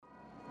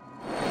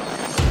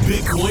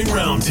Bitcoin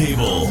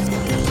Roundtable.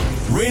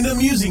 Random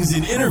musings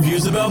and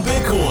interviews about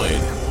Bitcoin.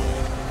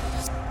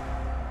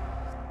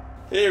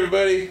 Hey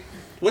everybody,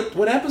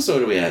 what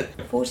episode are we at?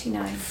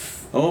 49.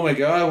 Oh my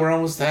god, we're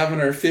almost having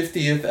our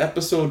 50th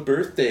episode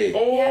birthday.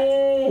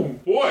 Oh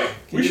boy,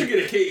 we should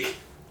get a cake.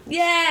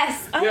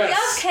 Yes! I Yes.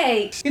 love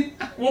cake!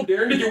 Well,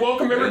 Darren, did you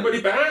welcome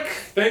everybody back?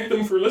 Thank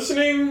them for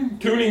listening,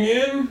 tuning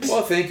in.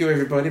 Well, thank you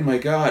everybody. My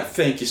god,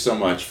 thank you so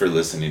much for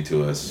listening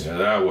to us. Yeah,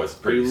 that was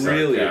pretty We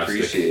really sarcastic.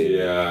 appreciate it.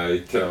 Yeah, I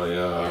tell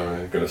you,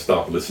 I'm gonna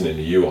stop listening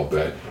to you, I'll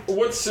bet.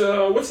 What's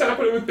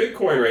happening with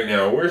Bitcoin right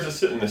now? Where's it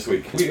sitting this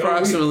week?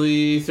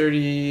 Approximately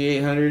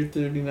 3,800,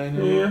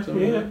 3,900. Yeah, something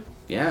like yeah. that.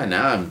 Yeah,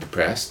 now I'm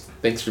depressed.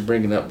 Thanks for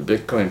bringing up the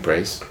Bitcoin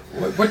price.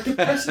 What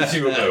depresses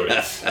you about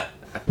it?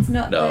 It's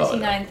not No.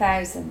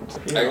 39,000.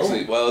 You know,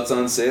 Actually, well, it's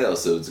on sale,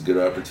 so it's a good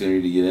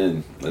opportunity to get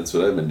in. That's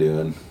what I've been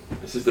doing.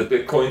 this is the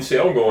Bitcoin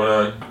sale going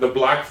on. The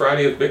Black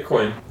Friday of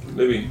Bitcoin.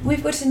 Maybe.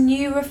 We've got a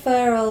new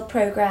referral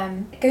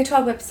program. Go to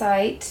our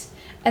website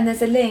and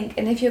there's a link,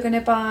 and if you're going to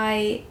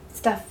buy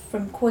stuff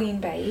from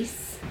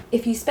Coinbase,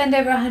 if you spend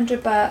over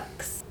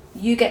 $100,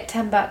 you get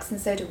 $10 and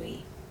so do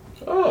we.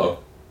 Oh,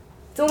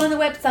 It's all on the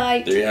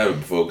website. There you have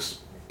it, folks.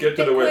 get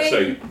to the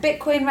website.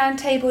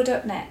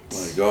 BitcoinRoundtable.net.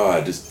 My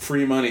god, just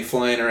free money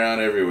flying around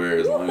everywhere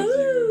as long as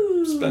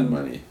you Woohoo! spend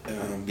money.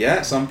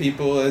 Yeah, some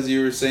people, as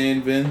you were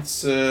saying,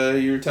 Vince,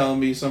 you were telling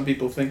me some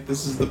people think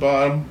this is the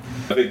bottom.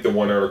 I think the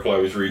one article I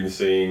was reading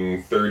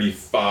saying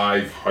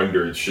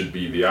 3,500 should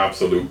be the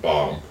absolute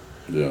bottom.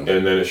 Yeah.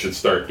 And then it should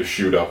start to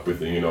shoot up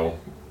within,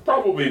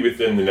 probably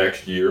within the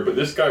next year. But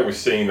this guy was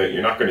saying that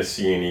you're not going to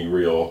see any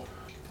real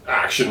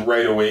action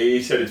right away.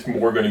 He said it's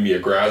more going to be a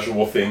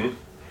gradual thing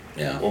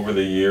Yeah. over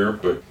the year.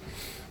 But,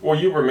 well,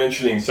 you were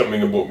mentioning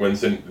something about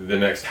when's the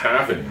next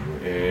halving,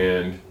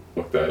 and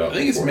look that up. I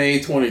think it's before. May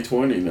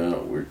 2020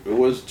 now. It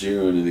was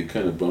June and they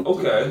kind of bumped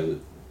Okay. it.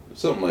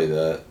 Something like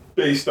that.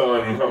 Based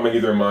on how many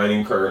they're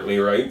mining currently,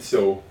 right?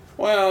 So,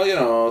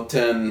 Well,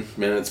 10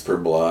 minutes per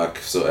block,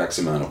 so X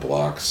amount of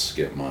blocks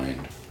get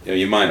mined.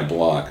 You mine a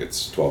block,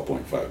 it's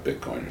 12.5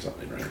 Bitcoin or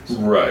something, right? So-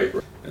 right.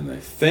 And I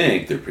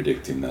think they're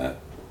predicting that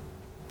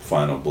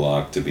final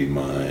block to be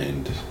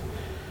mined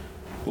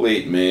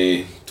late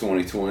May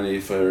 2020,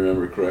 if I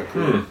remember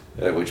correctly.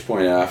 At which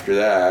point after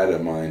that, a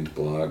mined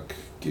block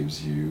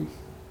gives you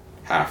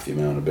half the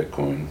amount of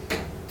Bitcoin.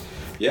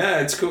 Yeah,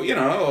 it's cool.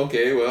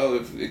 Okay, well,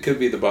 it could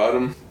be the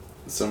bottom.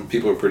 Some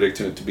people are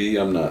predicting it to be.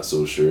 I'm not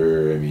so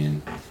sure. I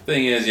mean,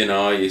 thing is,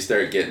 you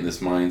start getting this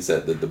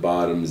mindset that the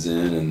bottom's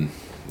in, and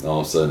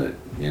all of a sudden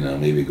it,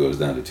 maybe it goes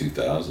down to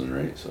 2,000,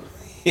 right? So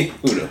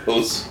who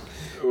knows?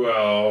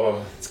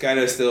 Well, It's kind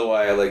of still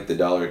why I like the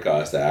dollar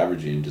cost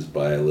averaging. Just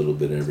buy a little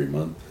bit every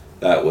month.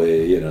 That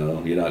way, you're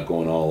not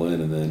going all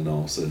in, and then all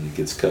of a sudden it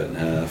gets cut in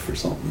half or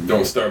something.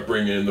 don't start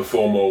bringing the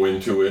FOMO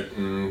into it,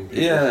 and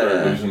people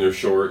start losing their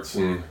shorts,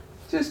 and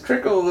Just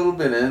trickle a little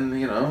bit in,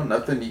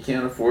 nothing you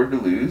can't afford to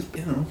lose.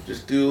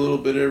 Just do a little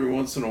bit every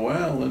once in a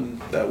while, and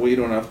that way you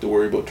don't have to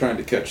worry about trying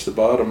to catch the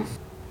bottom.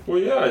 well,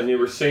 yeah, and they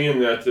were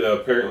saying that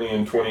apparently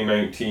in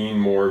 2019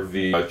 more of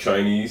the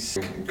Chinese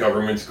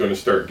government's going to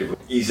start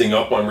easing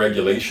up on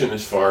regulation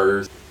as far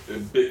as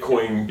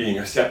Bitcoin being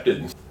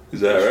accepted. Is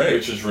that right?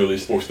 Which is really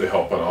supposed to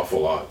help an awful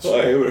lot.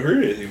 I haven't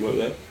heard anything about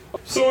that.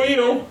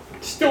 So,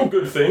 still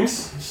good things,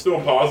 still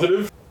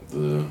positive.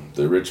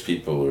 The rich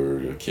people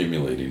are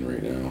accumulating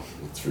right now.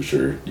 That's for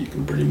sure. You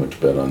can pretty much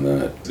bet on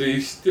that.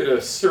 They did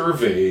a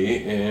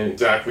survey, and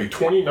exactly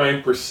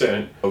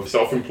 29% of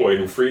self-employed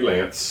and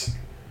freelance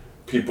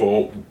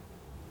people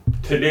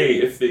today,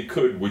 if they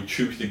could, would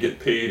choose to get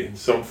paid in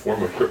some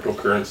form of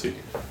cryptocurrency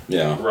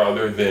Yeah.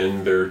 rather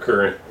than their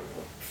current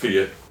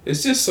fiat.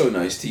 It's just so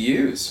nice to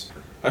use.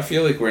 I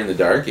feel like we're in the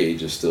dark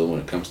ages still when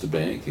it comes to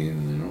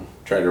banking.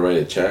 Try to write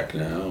a check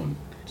now. And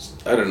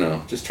I don't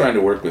know. Just trying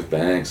to work with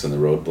banks and the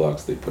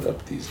roadblocks they put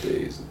up these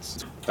days.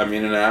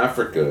 In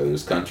Africa,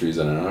 there's countries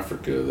in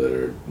Africa that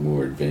are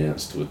more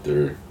advanced with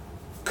their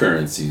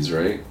currencies,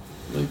 right?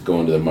 Like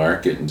going to the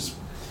market and just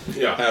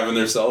Yeah. having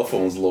their cell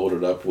phones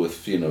loaded up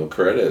with,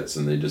 credits,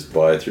 and they just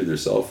buy through their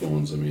cell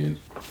phones.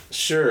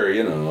 Sure,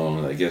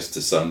 I guess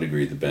to some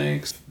degree the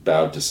banks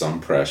bowed to some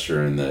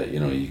pressure in that,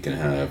 you can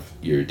have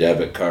your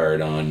debit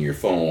card on your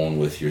phone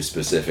with your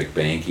specific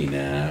banking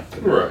app.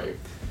 Right.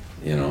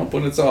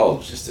 But it's all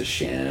just a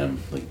sham.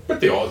 But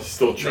they all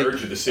still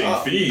charge you the same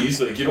fees.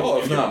 Like, you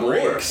don't if get not more.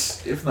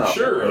 breaks. If not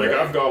Sure, more. like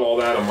I've got all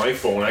that on my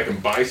phone. I can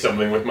buy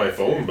something with my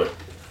phone, but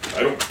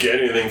I don't get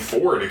anything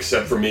for it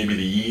except for maybe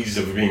the ease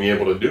of being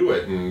able to do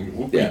it, and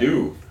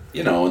whoop-de-doo.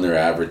 And they're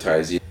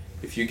advertising.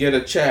 If you get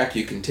a check,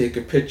 you can take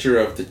a picture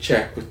of the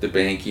check with the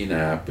banking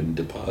app and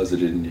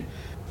deposit it in.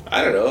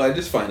 I don't know. I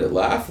just find it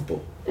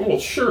laughable. Well,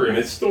 sure, and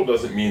it still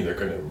doesn't mean they're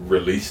going to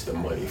release the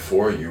money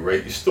for you,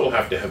 right? You still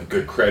have to have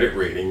good credit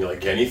rating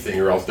like anything,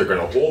 or else they're going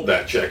to hold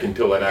that check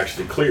until it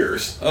actually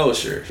clears. Oh,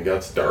 sure.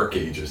 That's dark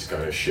ages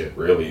kind of shit,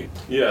 really.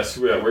 Yes,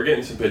 we're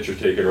getting some picture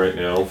taken right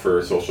now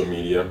for social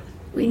media.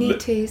 We need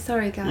to.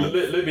 Sorry, guys.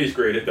 Libby's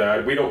great at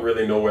that. We don't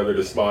really know whether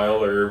to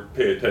smile or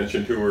pay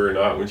attention to her or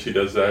not when she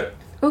does that.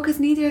 Well, because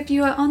neither of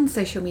you are on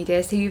social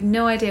media, so you have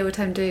no idea what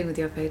I'm doing with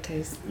your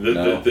photos.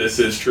 No. This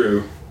is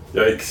true.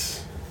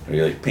 Yikes. Are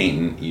you like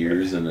painting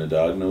ears and a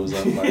dog nose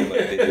on mine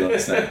like they do on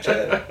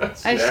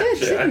Snapchat? I should, Snapchat.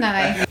 shouldn't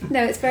I?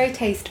 No, it's very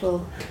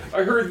tasteful.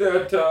 I heard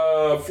that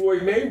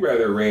Floyd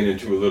Mayweather ran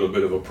into a little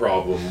bit of a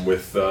problem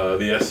with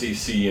the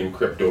SEC and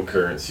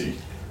cryptocurrency.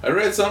 I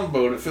read something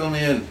about it. Fill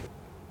me in.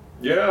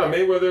 Yeah,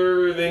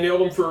 Mayweather, they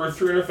nailed him for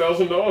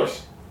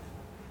 $300,000.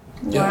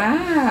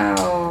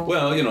 Wow.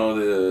 Well, you know,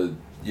 the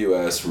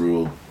U.S.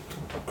 ruled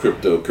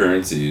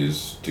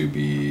cryptocurrencies to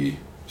be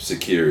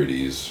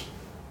securities,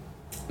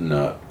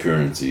 not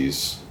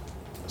currencies.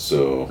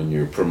 So when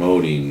you're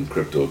promoting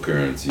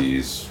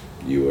cryptocurrencies,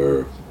 you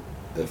are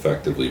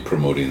effectively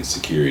promoting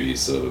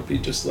securities. So it'd be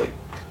just like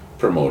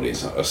promoting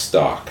a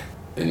stock.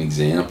 An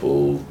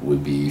example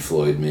would be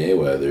Floyd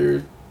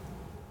Mayweather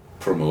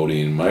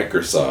promoting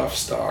Microsoft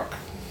stock,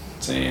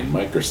 saying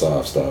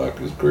Microsoft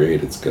stock is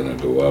great, it's gonna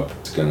go up,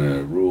 it's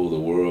gonna rule the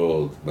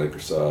world,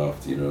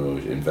 Microsoft, you know,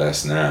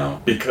 invest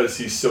now. Because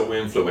he's so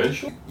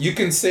influential? You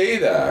can say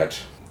that.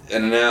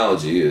 An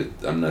analogy,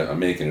 I'm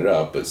making it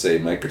up, but say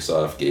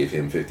Microsoft gave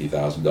him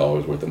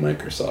 $50,000 worth of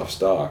Microsoft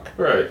stock.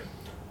 Right.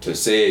 To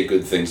say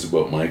good things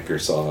about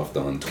Microsoft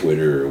on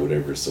Twitter or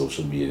whatever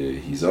social media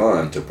he's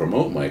on to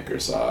promote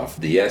Microsoft,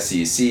 the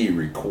SEC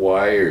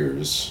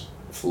requires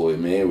Floyd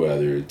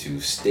Mayweather to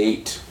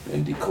state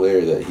and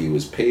declare that he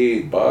was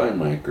paid by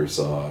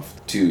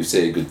Microsoft to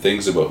say good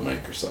things about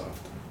Microsoft.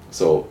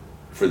 So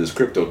for this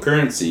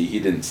cryptocurrency, he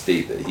didn't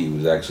state that he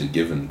was actually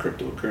given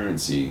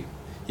cryptocurrency.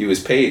 He was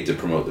paid to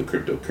promote the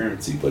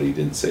cryptocurrency, but he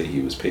didn't say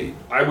he was paid.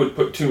 I would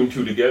put two and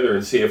two together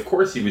and say, of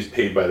course he was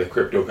paid by the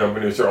crypto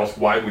companies, or else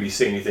why would he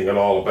say anything at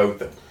all about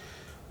them?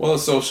 Well,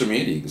 it's social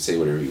media. You can say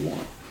whatever you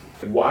want.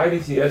 Why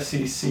does the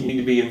SEC need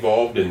to be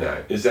involved in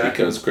that? Is that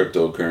Because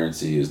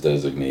cryptocurrency is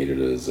designated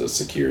as a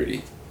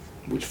security,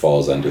 which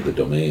falls under the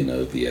domain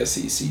of the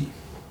SEC.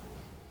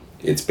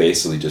 It's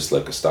basically just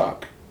like a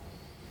stock.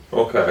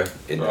 okay?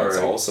 And All that's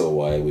right. also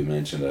why we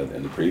mentioned that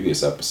in the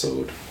previous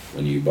episode.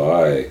 When you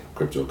buy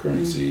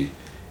cryptocurrency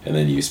and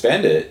then you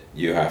spend it,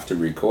 you have to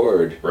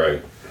record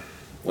Right.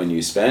 when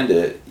you spend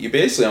it. You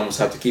basically almost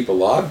have to keep a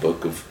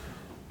logbook of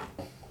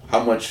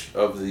how much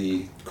of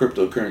the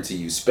cryptocurrency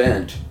you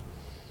spent,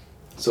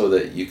 so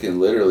that you can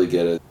literally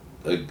get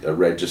a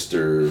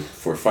register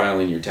for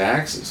filing your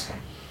taxes.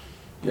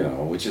 You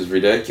know, which is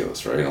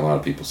ridiculous, right? A lot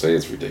of people say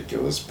it's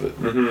ridiculous, but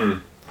Mm-hmm.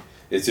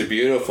 it's a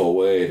beautiful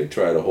way to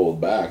try to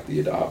hold back the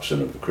adoption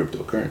of the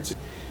cryptocurrency.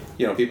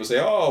 You know, people say,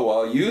 oh,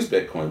 well, use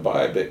Bitcoin,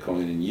 buy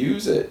Bitcoin and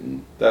use it.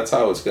 And that's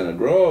how it's going to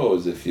grow,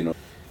 is if, you know,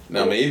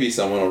 now maybe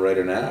someone will write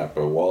an app,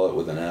 a wallet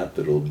with an app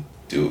that'll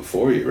do it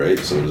for you, right?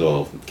 So it's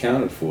all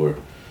accounted for.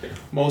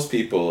 Most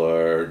people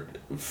are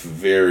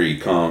very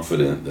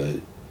confident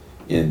that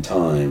in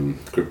time,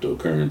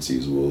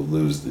 cryptocurrencies will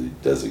lose the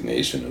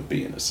designation of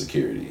being a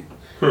security.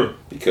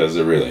 Because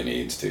it really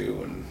needs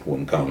to. And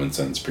when common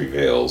sense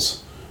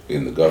prevails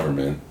in the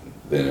government,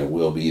 then it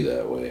will be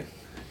that way.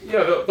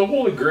 Yeah, the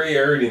whole gray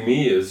area to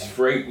me is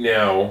right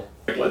now,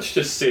 like, let's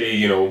just say,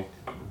 you know,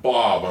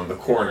 Bob on the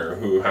corner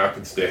who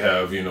happens to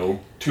have, you know,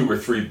 2 or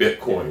 3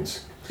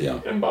 Bitcoins. Yeah.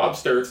 And Bob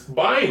starts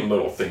buying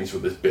little things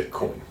with his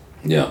Bitcoin.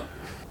 Yeah.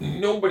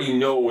 Nobody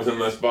knows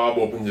unless Bob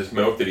opens his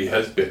mouth that he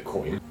has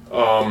Bitcoin.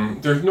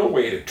 There's no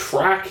way to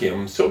track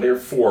him, so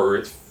therefore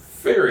it's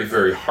very,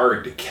 very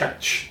hard to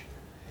catch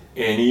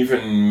and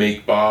even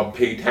make Bob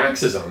pay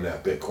taxes on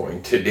that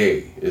Bitcoin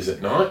today, is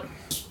it not?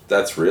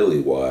 That's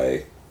really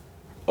why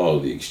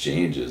all the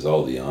exchanges,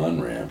 all the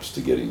on-ramps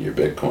to getting your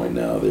Bitcoin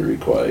now, they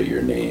require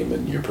your name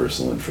and your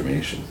personal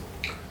information.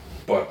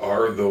 But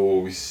are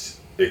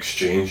those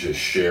exchanges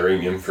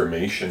sharing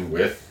information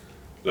with,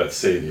 let's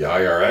say, the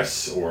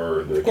IRS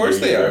or the Of course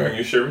they Canadian are.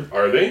 Revenue Service?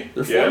 Are they?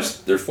 They're Yes.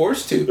 forced. They're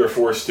forced to. They're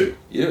forced to.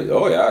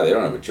 Oh yeah, they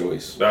don't have a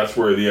choice. That's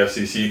where the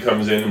SEC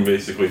comes in and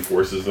basically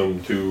forces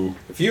them to.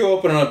 If you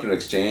open up an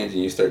exchange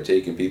and you start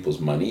taking people's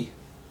money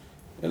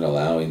and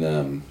allowing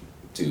them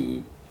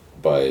to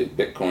buy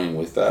Bitcoin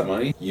with that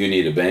money, you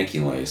need a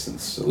banking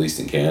license, at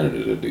least in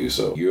Canada, to do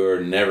so. You're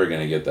never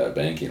going to get that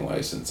banking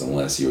license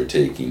unless you're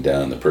taking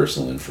down the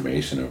personal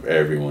information of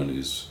everyone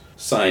who's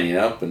signing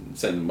up and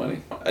sending money.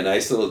 A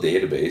nice little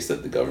database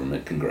that the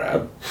government can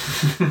grab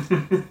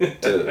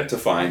to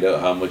find out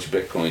how much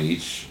Bitcoin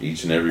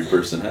each and every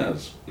person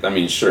has. I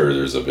mean, sure,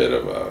 there's a bit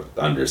of a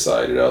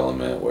undersided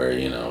element where,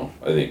 you know,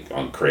 I think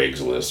on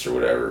Craigslist or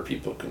whatever,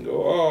 people can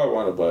go, oh, I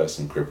want to buy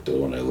some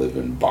crypto and I live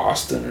in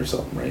Boston or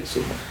something, right?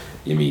 So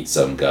you meet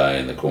some guy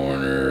in the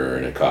corner or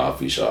in a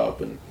coffee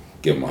shop and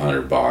give him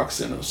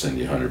 $100 and he'll send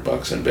you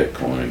 $100 in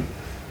Bitcoin.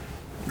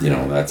 You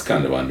know, that's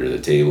kind of under the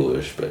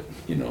table-ish, but,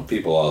 you know,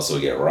 people also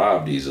get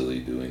robbed easily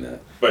doing that.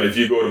 But if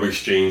you go to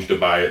exchange to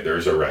buy it,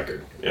 there's a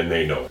record, and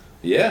they know it.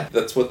 Yeah,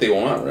 that's what they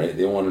want, right?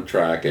 They want to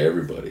track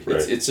everybody.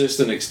 Right. It's just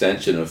an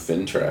extension of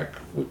FinTrack,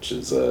 which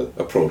is a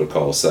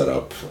protocol set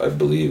up. I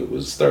believe it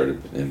was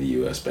started in the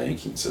U.S.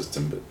 banking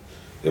system, but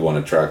they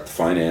want to track the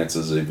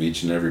finances of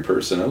each and every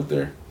person out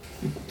there.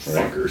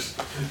 Fuckers.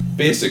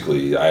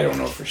 Basically, I don't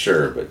know for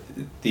sure, but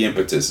the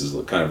impetus is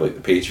kind of like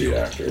the Patriot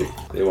Act, right?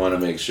 They want to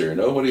make sure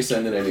nobody's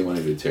sending any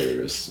money to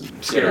terrorists.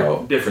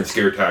 And, Different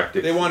scare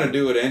tactics. they want to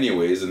do it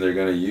anyways, and they're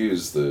going to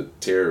use the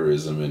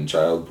terrorism and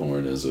child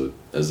porn as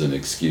an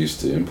excuse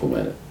to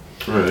implement it.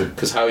 Right.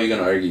 Because how are you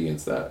going to argue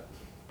against that?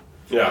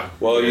 Yeah.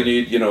 Well, you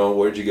need,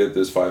 where'd you get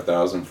this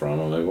 $5,000 from?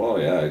 I'm like, well,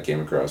 yeah, I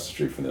came across the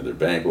street from the other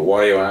bank. But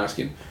why are you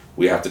asking?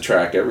 We have to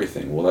track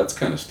everything. Well, that's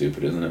kind of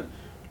stupid, isn't it?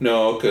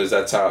 No, because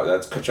that's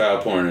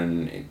child porn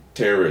and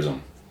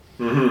terrorism.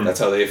 Mm-hmm. That's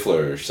how they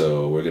flourish,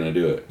 so we're going to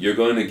do it. You're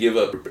going to give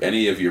up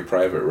any of your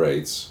private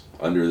rights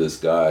under this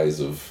guise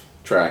of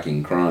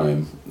tracking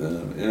crime,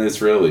 and it's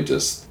really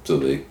just so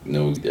they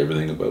know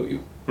everything about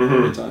you all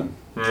the time.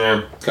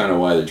 Yeah. It's kind of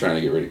why they're trying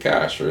to get rid of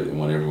cash, right? They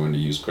want everyone to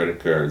use credit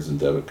cards and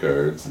debit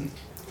cards,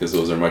 because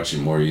those are much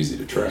more easy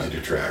to track. Easy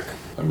to track.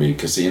 I mean,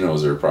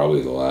 casinos are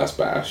probably the last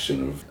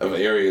bastion of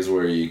areas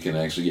where you can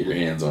actually get your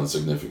hands on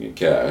significant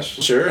cash.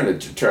 Sure, and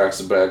it attracts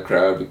a bad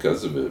crowd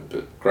because of it,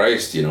 but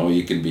Christ,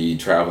 you can be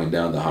traveling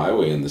down the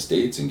highway in the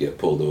States and get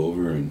pulled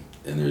over, and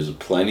there's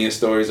plenty of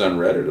stories on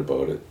Reddit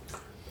about it,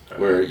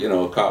 where,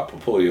 a cop will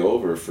pull you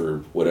over for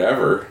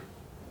whatever,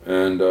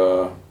 and,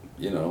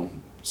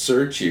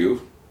 search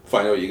you,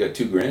 find out you got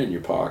 $2,000 in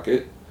your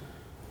pocket,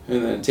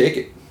 and then take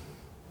it.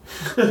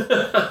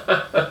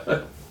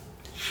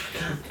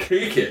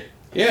 Take it.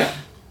 Yeah.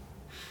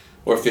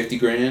 Or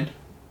 $50,000.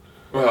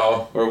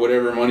 Well, Or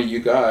whatever money you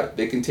got,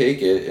 they can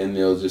take it, and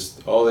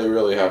all they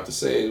really have to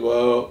say is,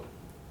 well,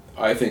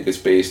 I think it's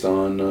based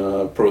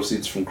on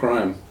proceeds from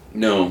crime.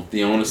 No,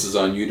 the onus is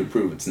on you to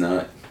prove it's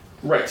not.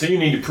 right. So you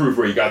need to prove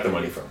where you got the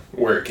money from,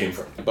 where it came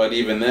from. But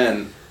even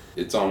then,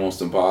 it's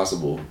almost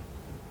impossible.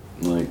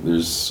 Like,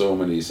 there's so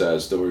many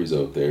sad stories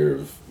out there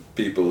of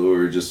people who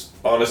are just,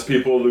 Honest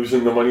people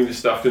losing the money they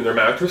stuffed in their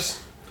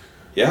mattress.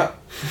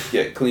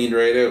 get cleaned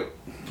right out.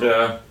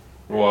 Yeah.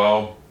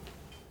 Wow.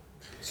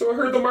 So I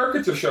heard the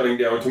markets are shutting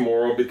down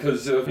tomorrow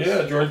because of,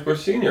 George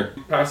Bush Sr.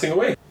 passing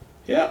away.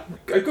 Yeah.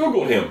 I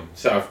Googled him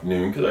this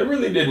afternoon because I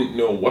really didn't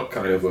know what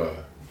kind of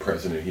a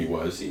president he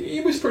was.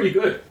 He was pretty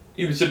good.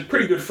 He was a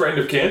pretty good friend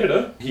of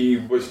Canada. He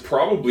was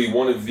probably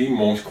one of the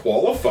most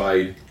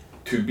qualified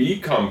to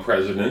become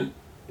president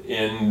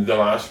in the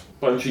last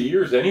bunch of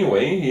years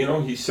anyway.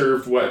 He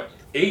served,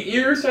 8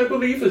 years, I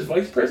believe, as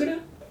vice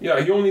president? Yeah,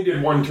 he only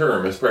did one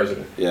term as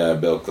president. Yeah,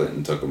 Bill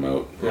Clinton took him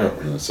out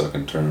in the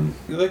second term.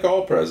 Like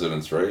all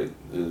presidents, right?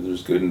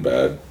 There's good and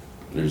bad.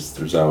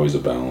 There's always a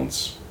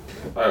balance.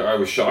 I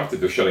was shocked that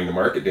they're shutting the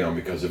market down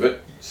because of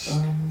it. Yeah, I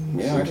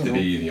Seems don't to know.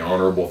 be the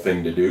honorable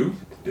thing to do.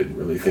 Didn't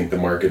really think the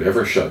market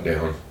ever shut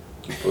down.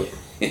 But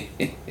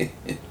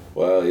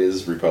Well, he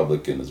is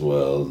Republican as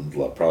well.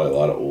 Probably a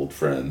lot of old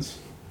friends.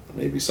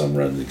 Maybe some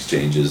run the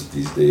exchanges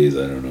these days.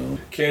 I don't know.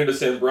 Canada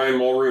sent Brian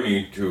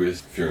Mulroney to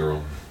his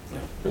funeral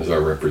as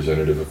our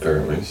representative,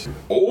 apparently.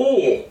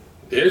 Oh,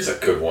 there's a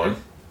good one.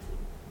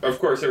 Of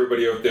course,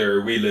 everybody out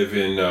there, we live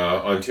in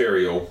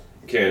Ontario,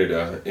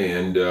 Canada,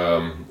 and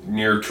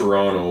near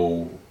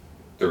Toronto,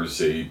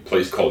 there's a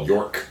place called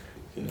York.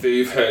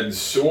 They've had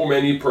so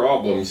many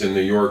problems in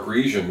the York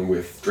region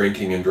with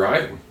drinking and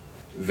driving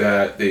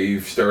that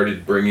they've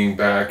started bringing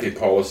back a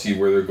policy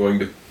where they're going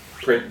to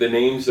print the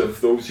names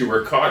of those who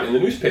were caught in the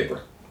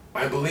newspaper.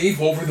 I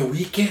believe over the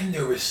weekend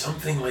there was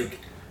something like,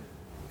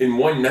 in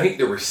one night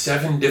there were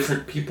 7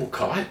 different people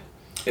caught,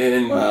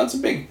 and Well, it's a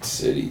big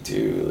city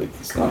too. Like,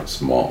 it's not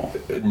small.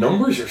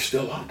 numbers are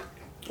still up.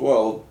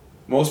 Well,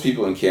 most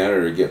people in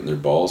Canada are getting their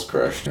balls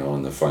crushed,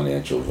 in the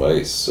financial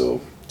vice.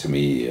 So to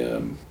me,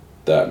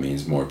 that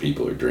means more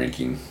people are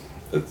drinking.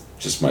 That's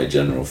just my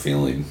general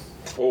feeling.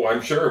 Oh,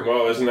 I'm sure.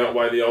 Well, isn't that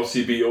why the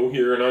LCBO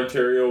here in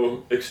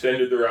Ontario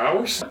extended their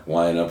hours?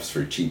 Lineups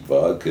for cheap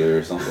vodka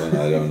or something.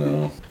 I don't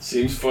know.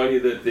 Seems funny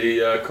that they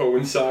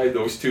coincide,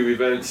 those two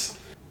events.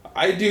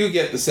 I do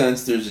get the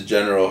sense there's a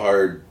general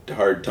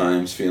hard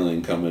times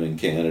feeling coming in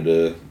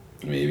Canada.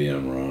 Maybe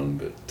I'm wrong,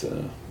 but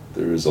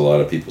there is a lot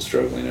of people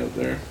struggling out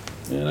there.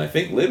 And I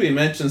think Libby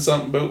mentioned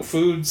something about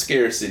food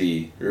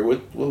scarcity, or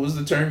what was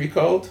the term you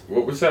called?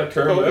 What was that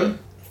term, Lib?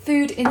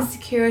 Food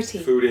insecurity.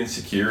 Food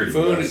insecurity.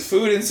 yes.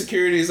 Food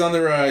insecurity is on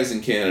the rise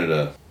in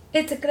Canada.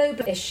 It's a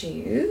global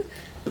issue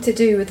to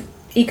do with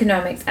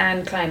economics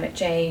and climate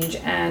change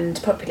and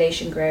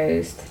population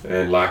growth.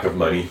 And lack of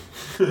money.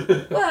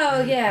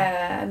 Well,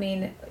 yeah, I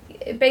mean,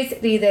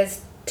 basically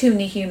there's too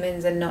many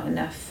humans and not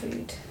enough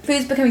food.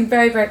 Food's becoming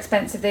very, very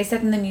expensive. They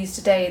said in the news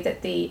today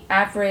that the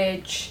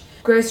average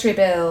grocery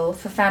bill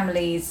for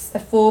families, a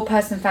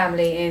 4-person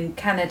family in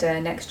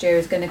Canada next year,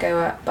 is going to go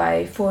up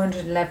by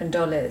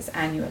 $411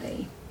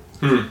 annually.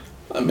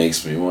 That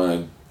makes me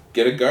want to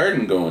get a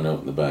garden going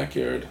out in the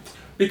backyard.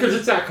 Because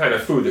it's that kind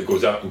of food that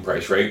goes up in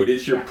price, right? But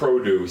it's your Yeah.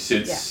 produce. Yeah,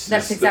 It's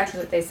that's exactly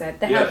what they said.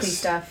 The healthy Yes.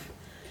 stuff.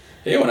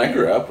 Yeah, when I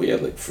grew up, we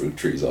had like fruit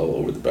trees all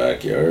over the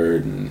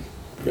backyard and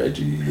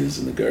veggies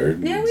in the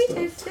garden. Yeah, and we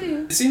stuff. do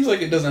too. It seems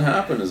like it doesn't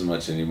happen as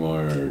much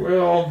anymore.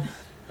 Well,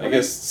 I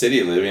guess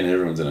city living,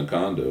 everyone's in a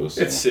condo.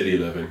 So. it's city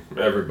living.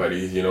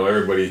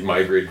 Everybody's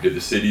migrated to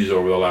the cities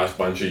over the last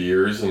bunch of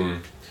years,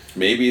 and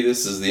Maybe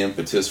this is the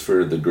impetus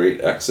for the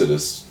great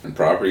exodus. And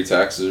property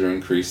taxes are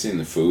increasing.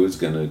 The food's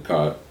going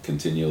to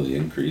continually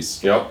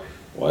increase. Yep.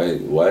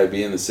 Why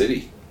be in the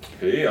city?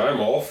 Hey, I'm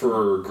all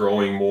for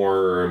growing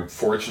more.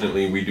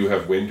 Unfortunately, we do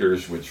have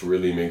winters, which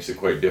really makes it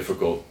quite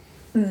difficult.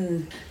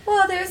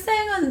 Well, they were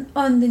saying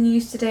on the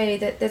news today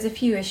that there's a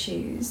few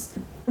issues.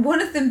 One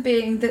of them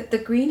being that the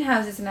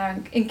greenhouses now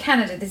in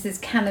Canada, this is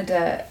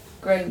Canada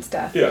grown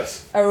stuff,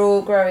 Yes. are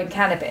all growing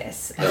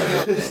cannabis,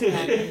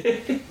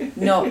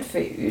 not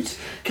food.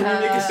 Can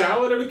we make a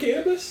salad out of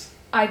cannabis?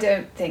 I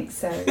don't think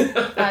so.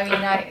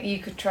 I mean, you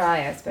could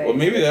try, I suppose. Well,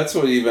 maybe that's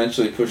what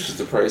eventually pushes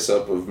the price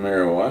up of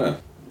marijuana.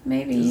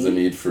 Maybe. Is the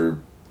need for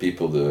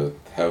people to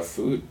have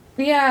food.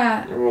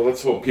 Yeah. Well,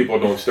 let's hope people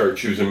don't start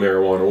choosing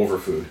marijuana over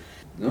food.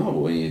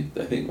 No,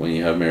 I think when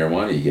you have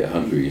marijuana, you get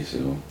hungry,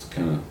 so it's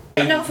kind of...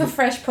 Not for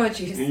fresh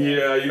produce.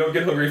 Yeah, you don't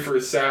get hungry for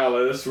a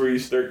salad. That's where you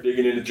start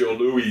digging into Joe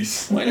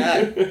Louis. Why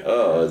not?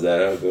 Oh, is that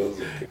how it goes?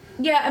 Okay.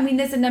 Yeah, I mean,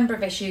 there's a number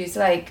of issues.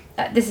 Like,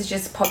 this has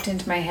just popped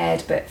into my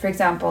head, but for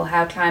example,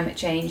 how climate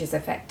change is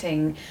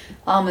affecting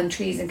almond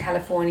trees in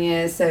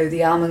California. So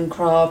the almond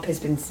crop has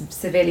been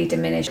severely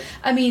diminished.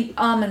 I mean,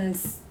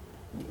 almonds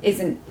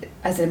isn't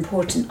as an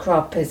important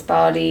crop as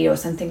barley or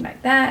something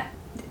like that.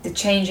 The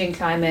changing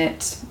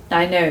climate,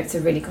 I know it's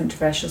a really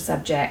controversial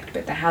subject,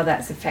 but how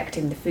that's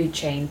affecting the food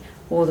chain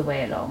all the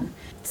way along.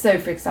 So,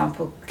 for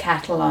example,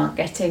 cattle aren't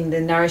getting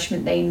the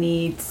nourishment they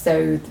need,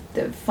 so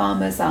the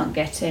farmers aren't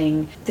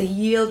getting the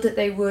yield that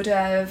they would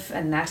have,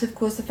 and that, of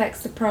course,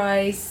 affects the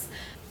price.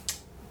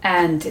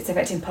 And it's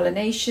affecting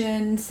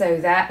pollination, so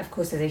that, of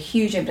course, has a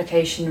huge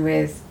implication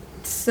with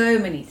so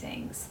many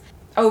things.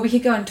 Oh, we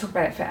could go and talk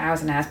about it for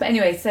hours and hours. But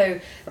anyway, so...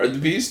 Are the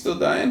bees still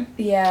dying?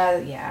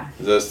 Yeah.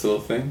 Is that still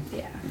a thing?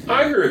 Yeah.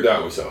 I heard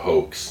that was a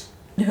hoax.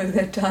 No,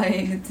 they're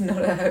dying. It's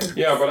not a hoax.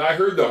 Yeah, but I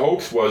heard the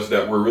hoax was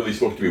that we're really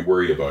supposed to be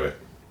worried about it.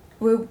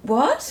 Well,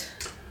 what?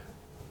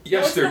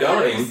 Yes, What's they're the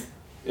dying, hoax?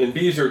 and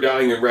bees are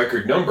dying in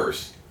record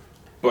numbers.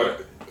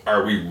 But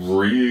are we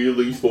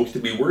really supposed to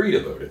be worried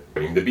about it? I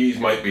mean, the bees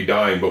might be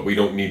dying, but we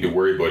don't need to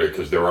worry about it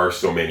because there are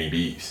so many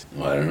bees.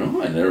 Well, I don't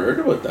know. I never heard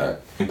about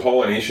that. And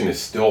pollination is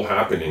still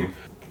happening.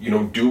 You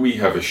know, do we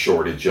have a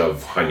shortage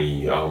of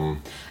honey?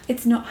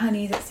 It's not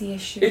honey that's the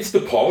issue. It's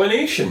the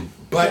pollination.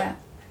 But Yeah.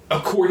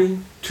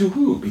 according to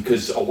who?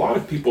 Because a lot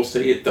of people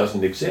say it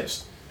doesn't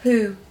exist.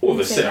 Who? Well,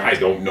 would say that? I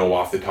don't know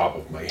off the top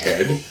of my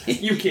head.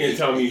 You can't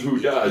tell me who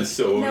does,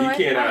 so No, you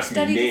can't I've ask me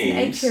studied this in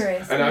names.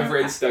 Apurus, And I've no,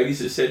 read studies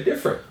that said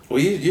different. Well,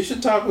 you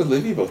should talk with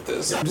Livy about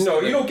this.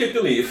 No, you don't get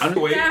to leave.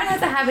 Wait. Darren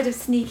has a habit of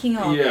sneaking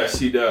off. Yes,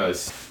 he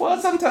does.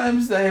 Well,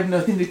 sometimes I have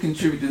nothing to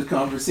contribute to the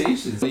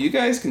conversation. So you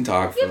guys can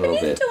talk for Yeah, a but little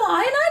neither bit. do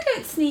I, and I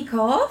don't sneak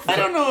off. I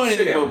don't know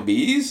anything Sit down. about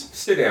bees.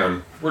 Sit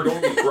down. We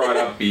don't get brought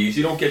up bees.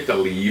 You don't get to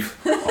leave.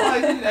 Oh,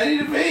 I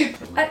need a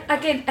vape.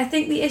 Again, I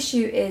think the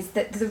issue is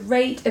that the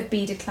rate of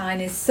bee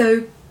decline is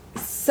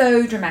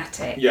so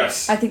dramatic.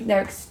 Yes. I think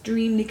they're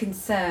extremely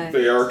concerned.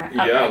 They are. about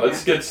Yeah, that.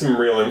 let's get some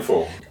real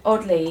info.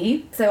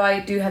 Oddly, so I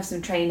do have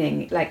some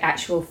training, like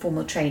actual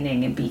formal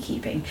training in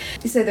beekeeping.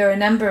 So there are a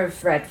number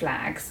of red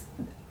flags.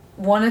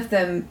 One of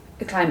them,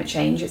 climate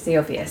change, it's the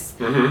obvious.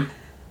 Mm-hmm.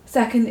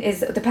 Second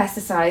is the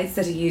pesticides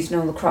that are used in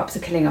all the crops are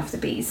killing off the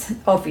bees.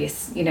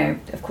 Obvious,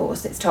 of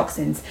course, it's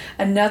toxins.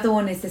 Another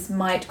one is this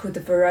mite called the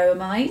varroa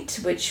mite,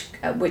 which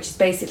is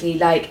basically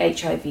like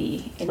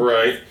HIV.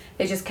 Right.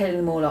 It's just killing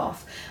them all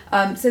off.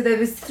 So there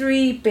was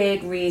 3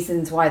 big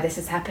reasons why this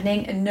is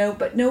happening,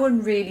 but no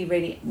one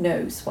really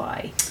knows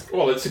why.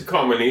 Well, it's a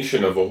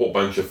combination of a whole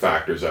bunch of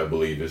factors, I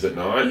believe, is it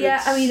not?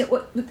 Yeah, It's- I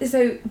mean,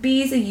 so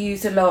bees are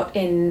used a lot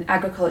in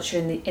agriculture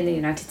in the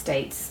United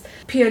States,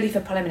 purely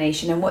for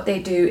pollination. And what they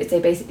do is they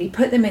basically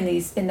put them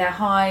in their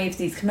hives,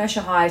 these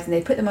commercial hives, and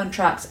they put them on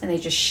trucks and they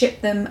just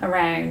ship them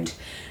around.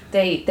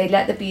 They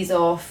let the bees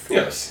off.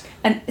 Yes.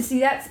 And see,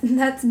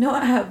 that's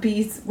not how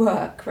bees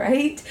work,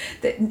 right?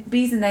 The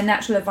bees in their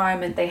natural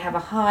environment, they have a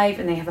hive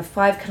and they have a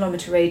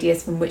 5-kilometer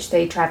radius from which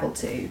they travel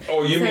to.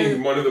 Oh, you So-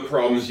 mean one of the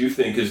problems you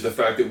think is the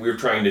fact that we're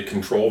trying to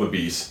control the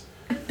bees?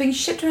 Being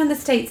shipped around the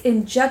States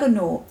in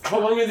juggernaut. How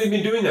long have they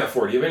been doing that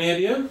for? Do you have any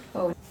idea?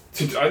 Oh.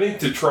 I think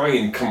to try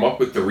and come up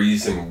with the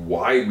reason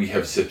why we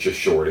have such a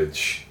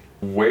shortage.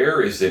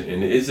 Where is it,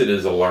 and is it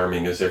as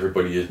alarming as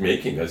everybody is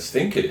making us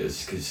think it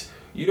is? Because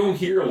you don't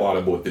hear a lot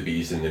about the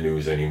bees in the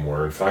news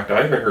anymore. In fact,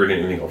 I haven't heard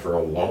anything for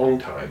a long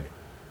time.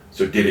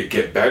 So did it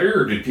get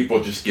better, or did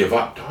people just give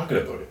up talking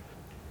about it?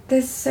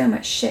 There's so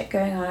much shit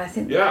going on. I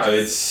think. Yeah,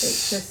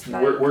 it's just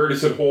like. where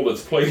does it hold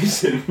its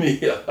place in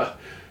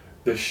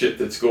the shit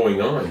that's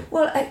going on?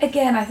 Well,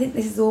 again, I think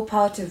this is all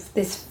part of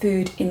this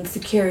food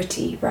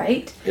insecurity,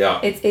 right? Yeah.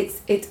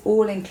 It's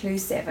all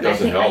inclusive, and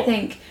Doesn't help. I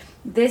think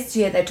this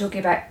year they're talking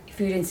about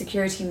food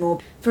insecurity more.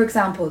 For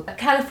example,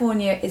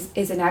 California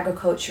is an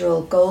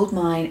agricultural gold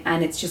mine,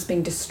 and it's just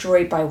being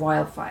destroyed by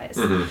wildfires.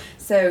 Mm-hmm.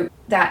 So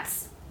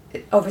that's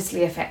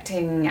obviously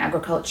affecting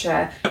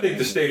agriculture. I think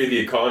the state of the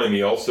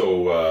economy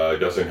also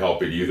doesn't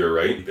help it either,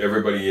 right?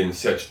 Everybody in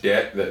such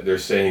debt that they're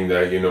saying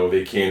that,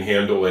 they can't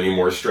handle any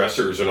more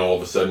stressors, and all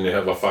of a sudden they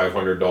have a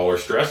 $500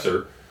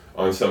 stressor.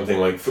 on something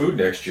like food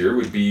next year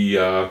would be,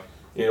 a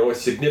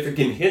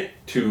significant hit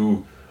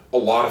to a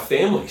lot of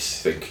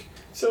families.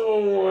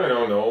 So, I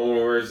don't know,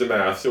 where's the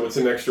math? So it's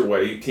an extra,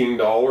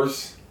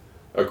 $18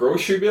 a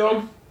grocery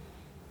bill?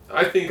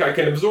 I think I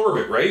can absorb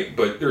it, right?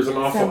 But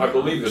I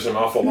believe there's an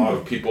awful lot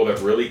of people that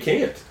really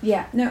can't.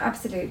 Yeah, no,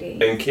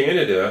 absolutely. In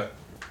Canada,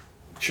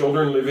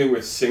 children living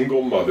with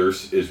single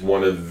mothers is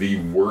one of the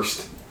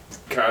worst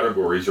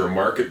categories or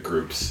market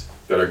groups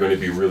that are going to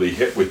be really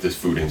hit with this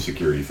food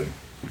insecurity thing.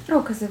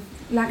 Oh, because of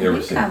lack of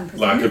income.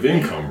 Lack of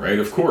income, right?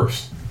 Of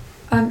course.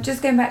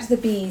 Just going back to the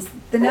bees,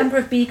 the number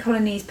of bee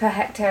colonies per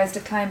hectare has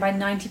declined by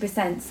 90%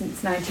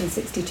 since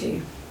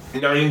 1962.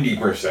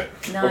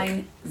 90%.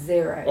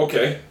 90.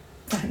 Okay.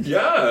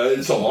 Yeah,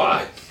 it's a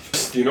lot.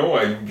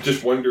 I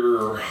just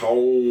wonder how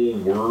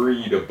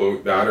worried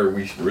about that are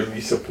we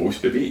really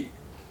supposed to be?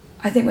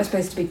 I think we're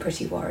supposed to be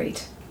pretty worried.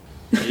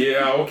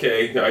 Yeah,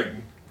 okay.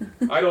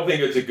 I don't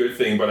think it's a good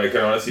thing, but I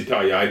can honestly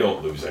tell you I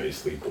don't lose any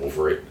sleep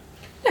over it.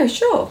 No,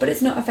 sure, but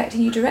it's not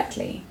affecting you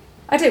directly.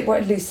 I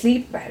don't lose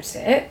sleep about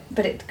it,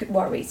 but it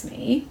worries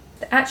me.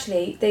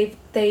 Actually,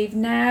 they've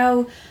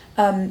now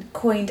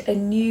coined a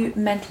new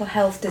mental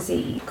health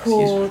disease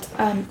called,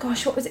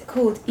 what was it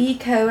called?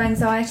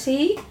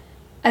 Eco-anxiety.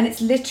 And it's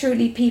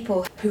literally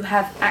people who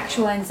have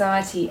actual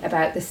anxiety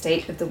about the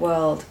state of the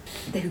world,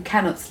 who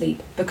cannot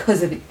sleep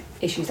because of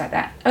issues like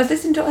that. I was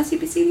listening to it on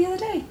CBC the other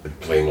day. I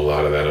blame a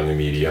lot of that on the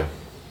media.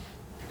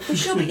 Well,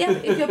 sure, but yeah,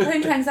 if you're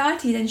prone to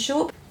anxiety, then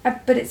sure.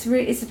 But it's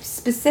a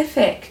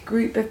specific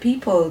group of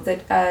people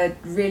that are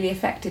really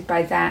affected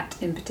by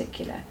that in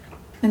particular.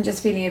 And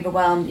just feeling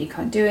overwhelmed, you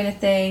can't do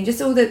anything,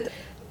 just all the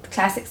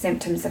classic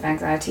symptoms of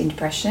anxiety and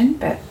depression.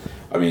 But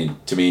I mean,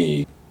 to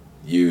me,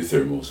 youth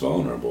are most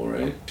vulnerable,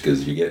 right?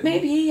 Because you get...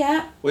 Maybe,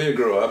 yeah. Well, you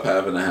grow up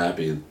having a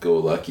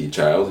happy-go-lucky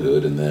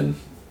childhood, and then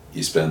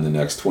you spend the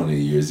next 20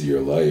 years of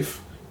your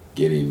life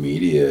getting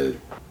media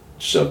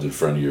shoved in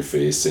front of your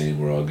face saying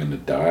we're all going to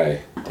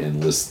die,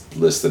 and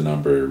list the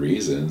number of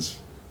reasons.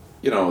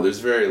 There's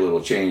very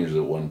little change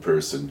that one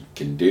person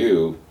can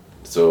do,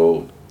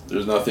 so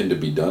there's nothing to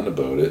be done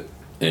about it.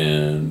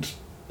 And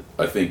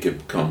I think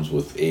it comes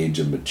with age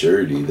and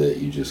maturity that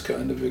you just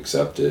kind of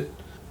accept it,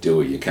 do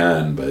what you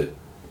can, but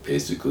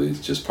basically it's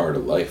just part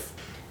of life.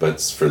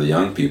 But for the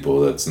young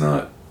people, that's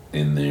not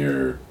in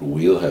their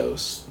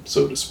wheelhouse,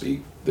 so to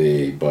speak.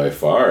 They by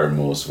far are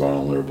most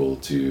vulnerable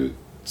to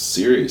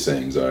serious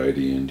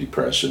anxiety and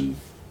depression.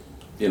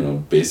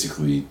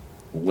 Basically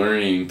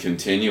learning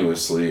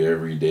continuously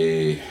every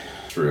day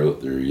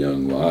throughout their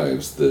young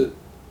lives that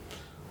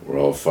we're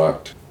all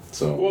fucked.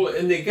 So well,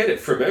 and they get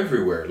it from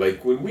everywhere.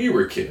 Like when we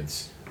were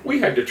kids, we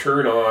had to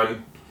turn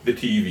on the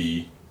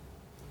TV,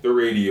 the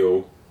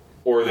radio,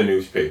 or the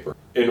newspaper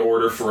in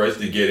order for us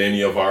to get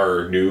any of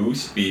our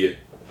news, be it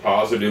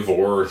positive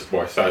or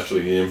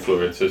especially the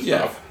influences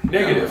stuff,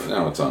 negative.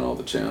 Now it's on all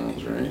the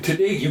channels, right?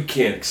 Today you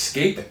can't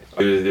escape it.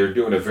 They're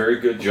doing a very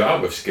good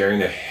job of scaring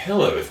the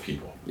hell out of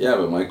people. Yeah,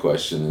 but my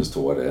question is to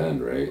what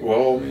end, right?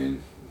 Well, I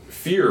mean,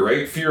 fear,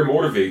 right? Fear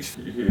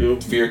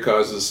motivates. Fear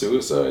causes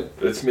suicide.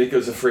 Let's make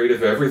us afraid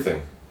of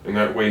everything, and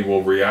that way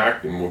we'll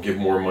react and we'll give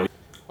more money.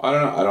 I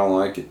don't know. I don't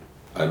like it.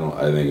 I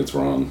think it's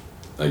wrong.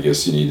 I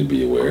guess you need to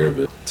be aware of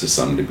it to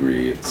some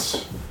degree.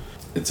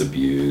 It's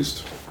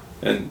abused,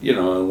 and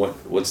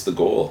what's the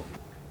goal?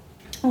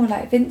 Oh,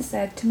 like Vince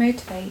said, to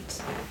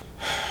motivate.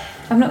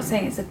 I'm not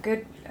saying it's a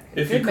good.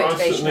 If you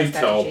constantly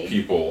tell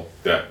people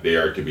that they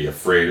are to be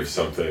afraid of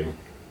something,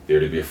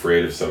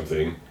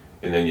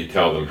 and then you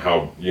tell them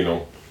how,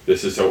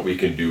 this is what we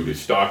can do to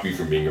stop you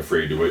from being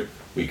afraid of it.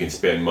 We can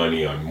spend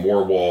money on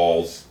more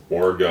walls,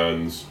 more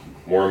guns,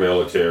 more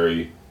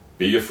military.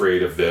 Be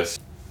afraid of this.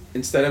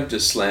 Instead of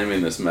just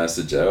slamming this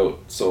message out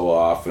so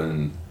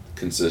often,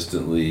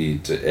 consistently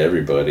to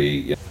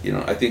everybody,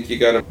 I think you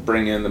got to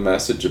bring in the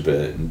message a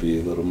bit and be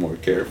a little more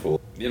careful.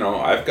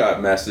 I've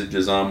got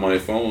messages on my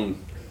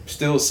phone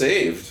still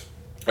saved.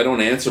 I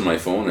don't answer my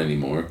phone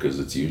anymore because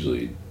it's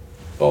usually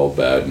all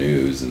bad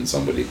news and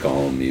somebody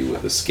calling me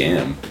with a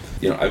scam.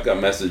 I've got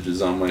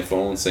messages on my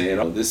phone saying,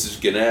 "Oh, this is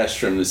Ganesh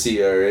from the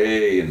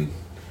CRA and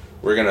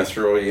we're going to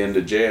throw you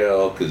into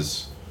jail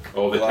because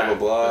blah, blah,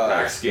 blah." The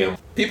tax scam.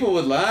 People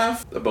would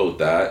laugh about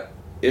that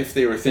if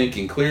they were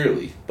thinking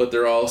clearly, but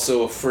they're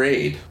also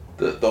afraid.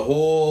 The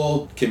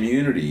whole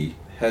community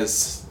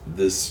has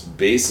this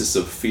basis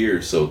of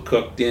fear so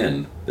cooked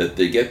in that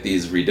they get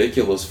these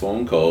ridiculous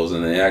phone calls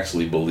and they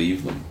actually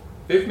believe them.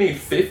 They've made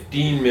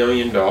 $15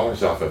 million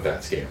off of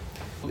that scam.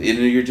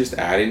 You're just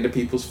adding to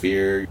people's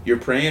fear. You're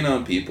preying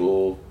on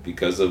people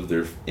because of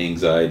their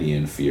anxiety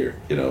and fear.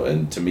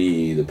 And to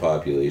me, the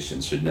population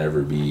should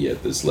never be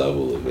at this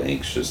level of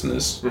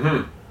anxiousness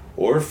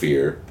or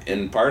fear.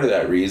 And part of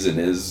that reason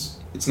is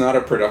it's not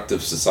a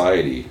productive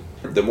society.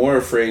 The more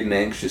afraid and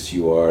anxious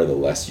you are, the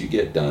less you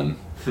get done.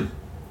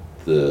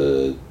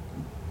 The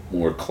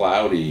more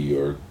cloudy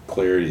your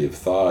clarity of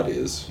thought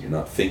is. You're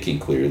not thinking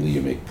clearly,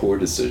 you make poor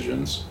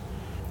decisions.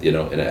 And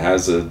it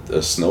has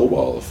a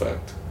snowball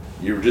effect.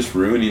 You're just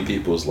ruining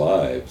people's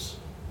lives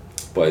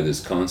by this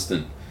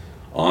constant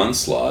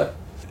onslaught.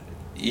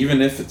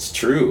 even if it's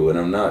true, and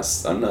I'm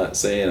not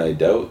saying I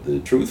doubt the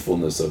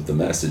truthfulness of the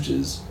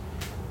messages,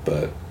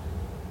 but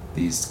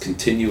these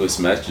continuous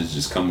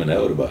messages coming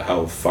out about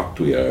how fucked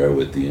we are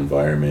with the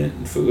environment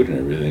and food and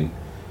everything.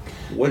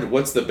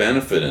 What's the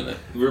benefit in it?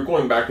 We're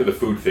going back to the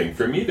food thing.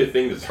 For me, the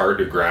thing that's hard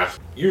to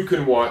grasp, you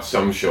can watch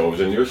some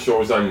shows, and there's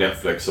shows on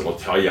Netflix that'll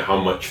tell you how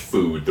much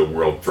food the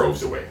world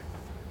throws away.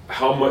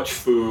 How much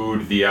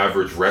food the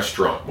average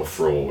restaurant will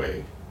throw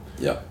away.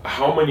 Yeah.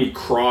 How many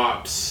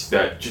crops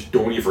that just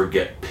don't even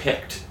get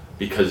picked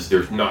because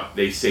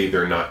they say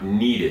they're not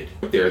needed.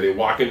 They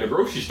walk into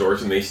grocery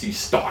stores and they see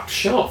stocked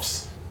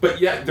shelves,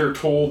 but yet they're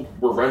told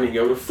we're running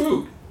out of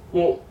food.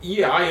 Well,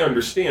 yeah, I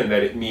understand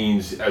that it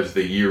means as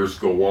the years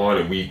go on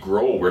and we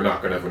grow, we're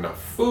not going to have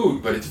enough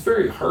food, but it's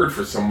very hard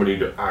for somebody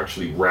to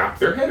actually wrap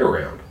their head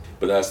around.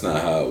 But that's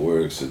not how it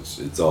works.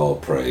 It's all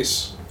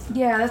price.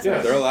 Yeah, that's Yeah,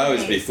 what There'll I'm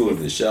always saying. be food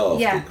on the shelf.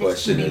 Yeah, The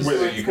question it's is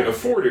Whether you can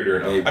afford it or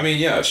not. I mean,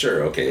 yeah,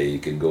 sure, okay, you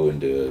can go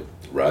into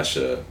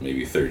Russia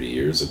maybe 30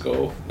 years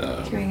ago.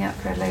 Queuing up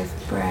for a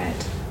loaf of bread.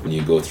 When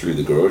you go through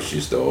the grocery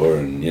store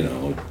and,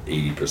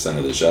 80%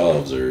 of the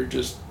shelves are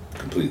just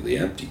completely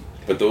empty.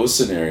 But those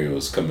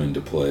scenarios come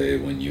into play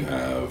when you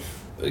have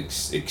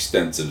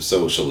extensive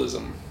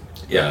socialism.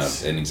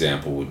 Yes. An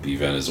example would be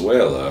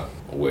Venezuela,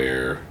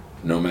 where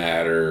no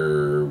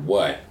matter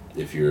what,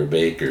 if you're a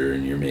baker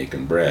and you're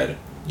making bread,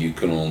 you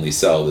can only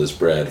sell this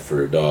bread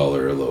for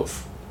 $1 a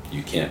loaf.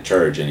 You can't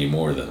charge any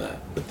more than that.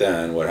 But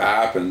then what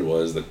happened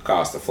was the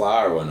cost of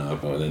flour went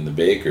up, and then the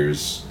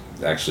bakers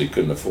actually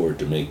couldn't afford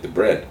to make the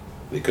bread.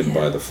 They couldn't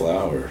buy the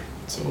flour.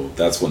 So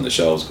that's when the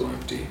shelves go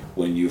empty.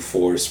 When you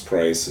force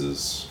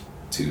prices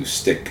to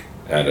stick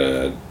at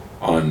a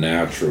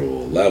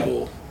unnatural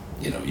level,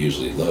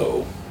 usually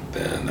low,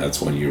 then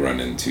that's when you run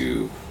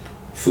into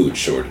food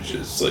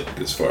shortages, like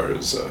as far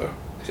as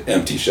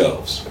empty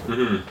shelves.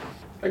 Mm-hmm.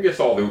 I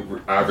guess all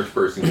the average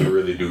person can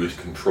really do is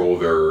control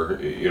their,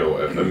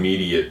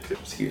 immediate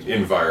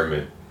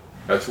environment.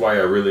 That's why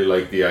I really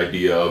like the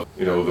idea of,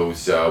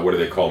 those, what do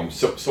they call them,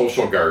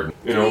 social gardens.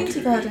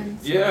 Community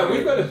gardens. Yeah,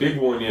 we've got a big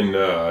one in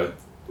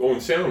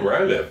Owen Sound where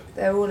I live.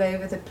 They're all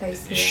over the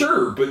place here.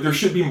 Sure, but there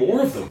should be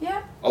more of them.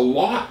 Yeah. A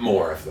lot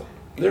more of them.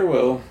 There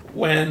will.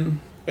 When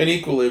an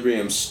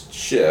equilibrium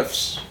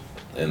shifts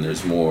and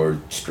there's more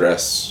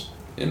stress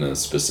in a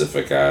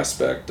specific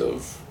aspect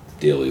of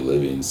daily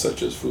living,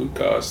 such as food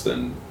costs,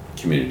 then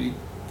community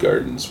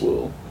gardens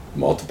will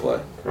multiply.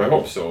 I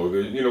hope so.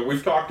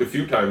 We've talked a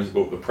few times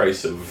about the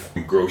price of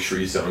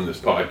groceries on this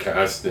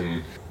podcast,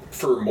 and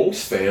for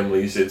most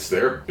families, it's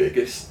their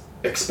biggest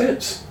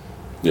expense.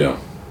 Yeah.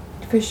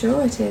 For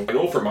sure it is. I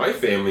know for my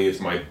family,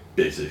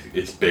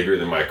 it's bigger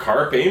than my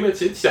car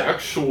payments. It's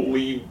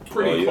actually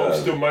pretty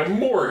close to my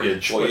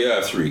mortgage. Well, you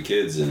have 3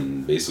 kids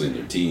and basically in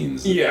their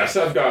teens. Yes,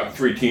 I've got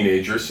 3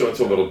 teenagers, so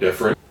it's a little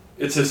different.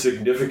 It's a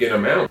significant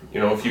amount.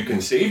 If you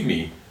can save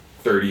me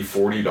 $30,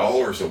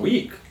 $40 a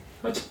week,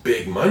 that's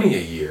big money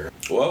a year.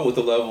 Well, with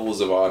the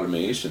levels of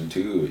automation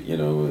too,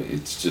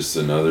 it's just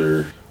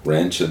another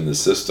wrench in the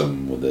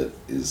system that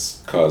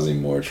is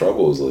causing more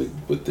troubles, like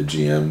with the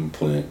GM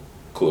plant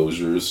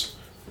closures.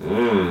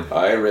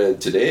 I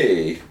read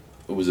today,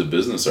 it was a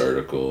business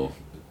article,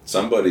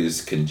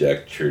 somebody's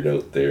conjectured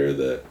out there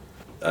that,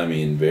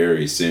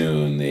 very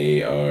soon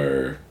they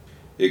are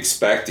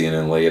expecting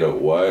and laid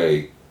out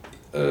why,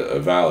 a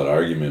valid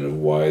argument of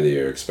why they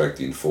are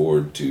expecting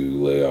Ford to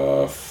lay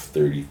off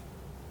 30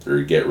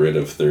 or get rid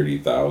of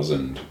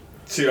 30,000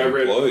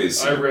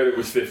 employees. I read it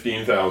was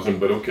 15,000,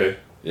 but okay.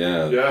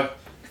 Yeah.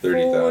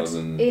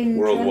 30,000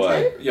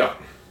 worldwide. Canada? Yeah.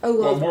 Oh,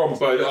 Well,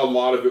 but a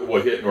lot of it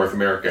will hit North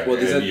America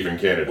and even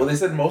Canada. Well, they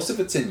said most of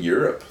it's in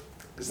Europe.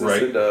 Because they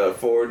Right. said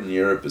Ford in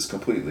Europe is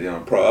completely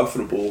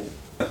unprofitable.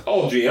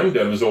 All GM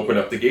done is open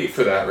up the gate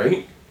for that,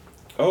 right?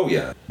 Oh,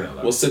 yeah.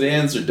 Well,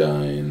 sedans are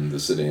dying. The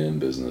sedan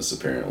business,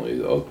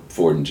 apparently.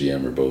 Ford and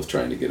GM are both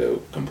trying to get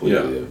out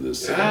completely of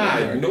this.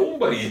 sedan market.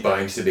 Nobody's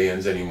buying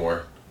sedans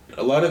anymore.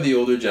 A lot of the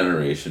older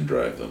generation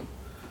drive them.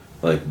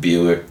 Like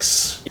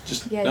Buicks.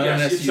 Just Yeah, not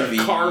Yes, an it's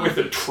SUV. a car with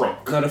a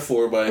trunk. Not a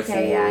 4x4.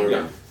 Okay,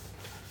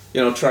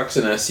 yeah. Trucks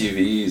and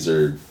SUVs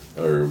are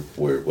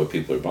what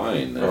people are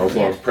buying now. Or as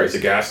long as the price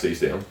of gas stays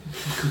down.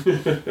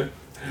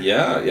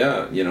 Yeah,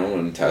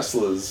 and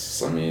Teslas,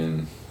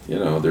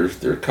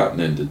 they're cutting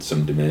into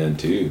some demand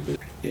too. But,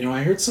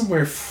 I heard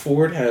somewhere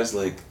Ford has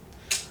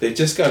they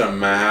just got a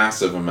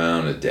massive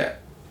amount of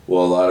debt.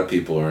 Well, a lot of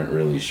people aren't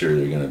really sure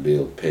they're going to be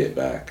able to pay it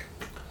back.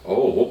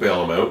 Oh, we'll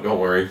bail them out, don't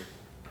worry.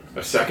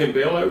 A second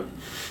bailout?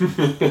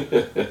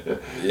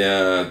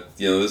 Yeah,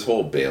 this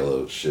whole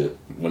bailout shit.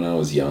 When I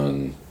was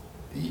young,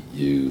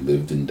 you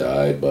lived and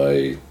died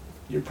by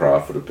your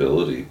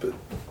profitability, but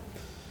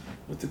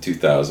with the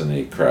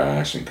 2008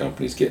 crash and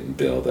companies getting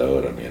bailed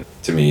out,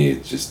 to me,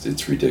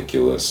 it's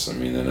ridiculous.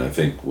 And I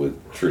think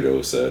what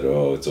Trudeau said,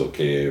 it's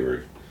okay,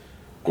 we're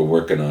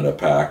working on a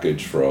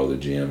package for all the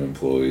GM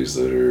employees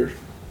that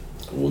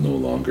will no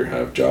longer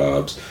have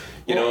jobs.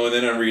 And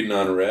then I'm reading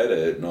on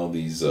Reddit, and all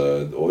these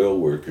oil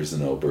workers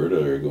in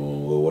Alberta are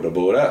going, well, what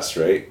about us,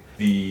 right?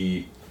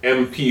 The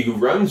MP who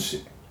runs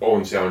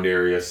Owen Sound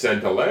area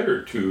sent a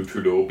letter to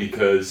Trudeau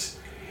because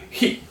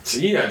he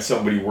had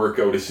somebody work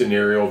out a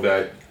scenario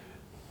that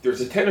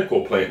there's a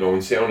Tenneco plant in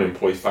Owen Sound that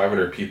employs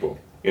 500 people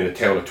in a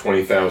town of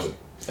 20,000.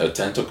 A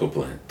tentacle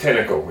plant.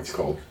 Tenneco, it's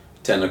called.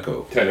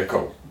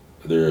 Tenneco.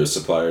 They're a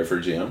supplier for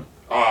GM?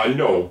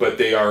 No, but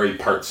they are a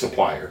part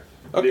supplier.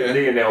 Okay.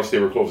 They announced they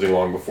were closing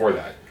long before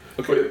that.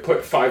 Okay. But it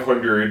put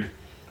 500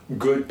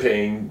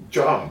 good-paying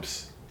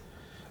jobs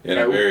In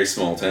a very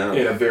small town.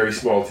 in a very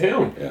small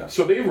town. Yeah.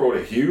 So they wrote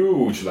a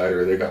huge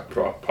letter. They got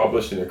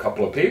published in a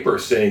couple of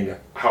papers saying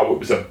how it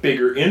was a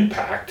bigger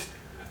impact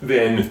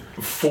than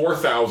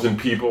 4,000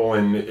 people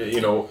in the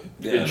in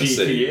the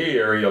city. GTA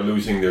area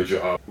losing their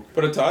job.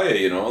 But I tell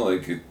you,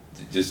 like, it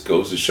just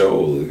goes to show,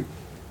 like,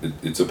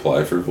 it's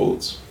apply for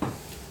votes.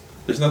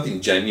 There's nothing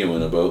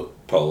genuine about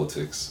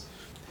politics.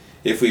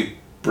 If we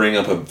bring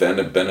up a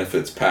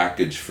benefits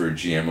package for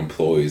GM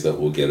employees, that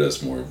will get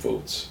us more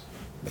votes.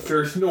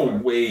 There's no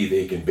way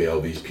they can bail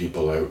these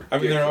people out. I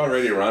mean, they're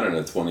already running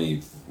a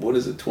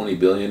 $20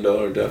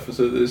 billion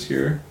deficit this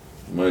year.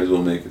 Might as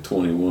well make it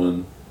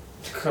 21.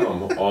 Come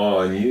on,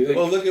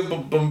 Well, look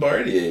at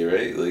Bombardier,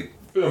 right? Like,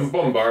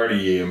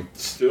 Bombardier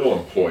still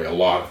employ a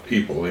lot of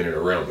people in and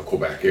around the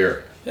Quebec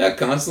area. yeah,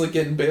 constantly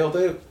getting bailed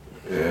out.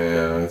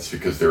 Yeah, that's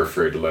because they're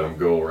afraid to let them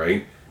go,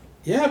 right?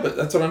 Yeah, but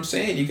that's what I'm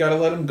saying. You got to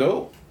let them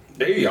go.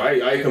 Hey,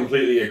 I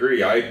completely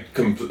agree. I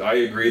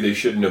agree they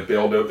shouldn't have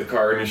bailed out the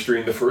car industry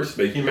in the first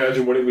place. Can you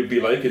imagine what it would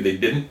be like if they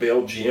didn't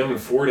bail GM and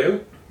Ford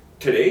out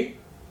today?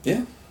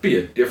 Yeah. Be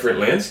a different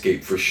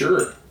landscape for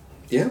sure.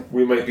 Yeah.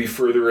 We might be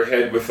further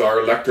ahead with our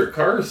electric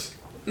cars.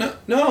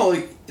 No,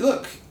 like,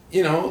 look,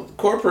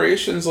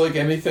 corporations, like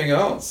anything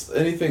else,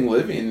 anything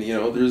living,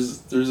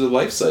 there's a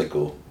life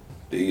cycle.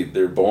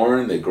 They're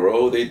born, they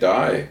grow, they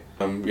die.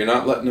 You're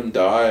not letting them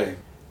die.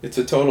 It's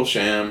a total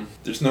sham.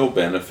 There's no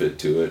benefit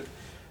to it.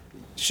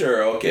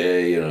 Sure,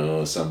 okay,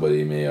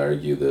 somebody may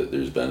argue that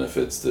there's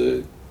benefits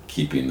to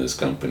keeping this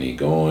company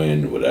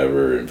going,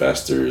 whatever,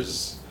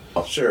 investors.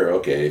 Sure,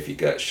 okay, if you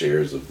got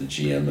shares of the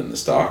GM in the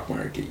stock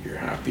market, you're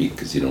happy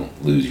because you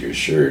don't lose your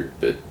shirt,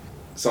 but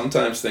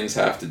sometimes things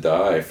have to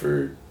die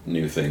for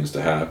new things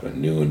to happen,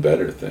 new and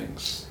better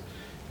things.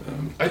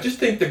 I just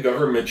think the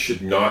government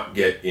should not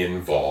get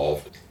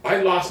involved.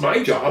 I lost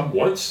my job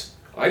once.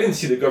 I didn't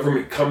see the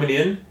government coming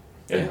in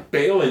and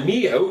bailing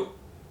me out.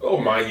 Oh,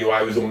 mind you,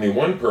 I was only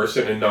one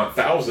person and not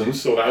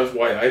thousands, so that's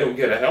why I don't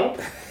get a help.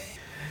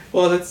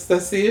 Well, that's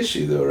the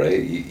issue, though,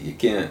 right? You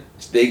can't.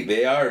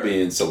 They are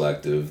being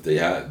selective. They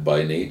have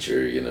by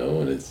nature,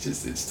 and it's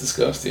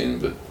disgusting.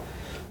 But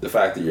the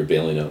fact that you're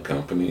bailing out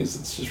companies,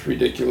 it's just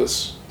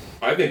ridiculous.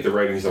 I think the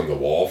writing's on the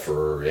wall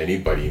for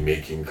anybody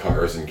making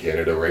cars in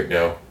Canada right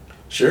now.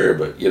 Sure,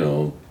 but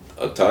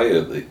I'll tell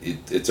you,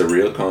 it's a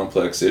real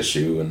complex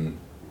issue, and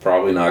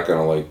probably not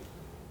gonna like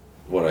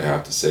what I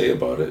have to say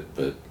about it.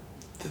 But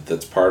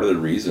that's part of the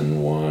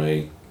reason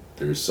why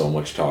there's so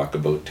much talk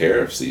about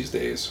tariffs these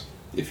days.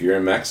 If you're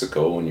in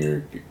Mexico and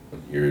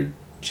you're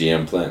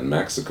GM plant in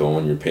Mexico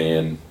and you're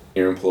paying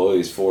your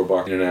employees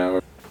 $4 an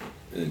hour,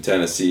 in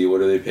Tennessee,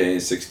 what are they paying?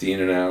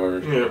 $16 an hour.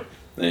 Yeah.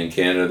 And in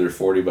Canada, they're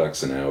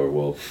 $40 an hour.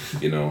 Well,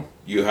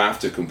 you have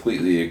to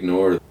completely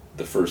ignore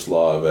the first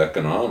law of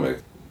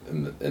economics,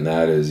 and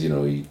that is,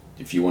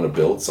 if you want to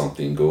build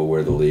something, go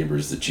where the labor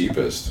is the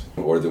cheapest,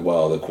 or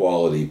the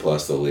quality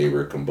plus the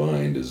labor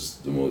combined is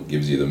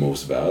gives you the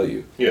most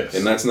value. Yes.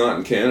 And that's not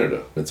in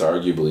Canada. It's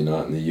arguably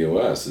not in the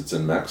U.S. It's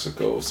in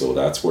Mexico. So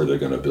that's where they're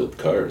going to build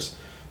cars.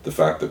 The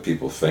fact that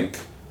people think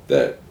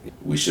that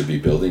we should be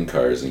building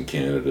cars in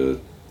Canada,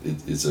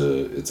 it's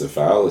a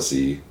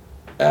fallacy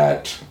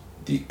at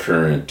the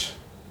current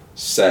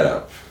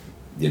setup,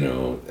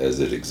 as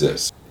it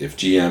exists. If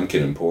GM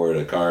can import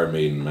a car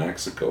made in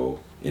Mexico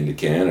into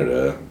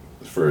Canada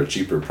for a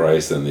cheaper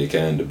price than they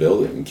can to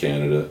build it in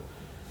Canada,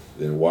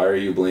 then why are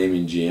you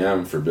blaming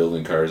GM for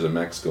building cars in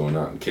Mexico and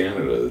not in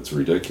Canada? It's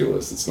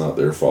ridiculous. It's not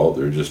their fault.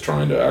 They're just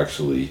trying to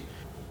actually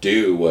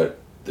do what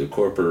the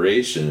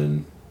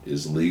corporation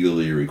is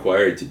legally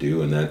required to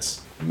do, and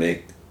that's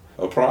make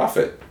a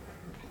profit.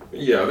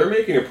 Yeah, they're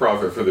making a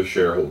profit for the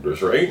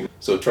shareholders, right?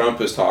 So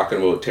Trump is talking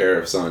about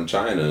tariffs on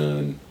China,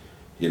 and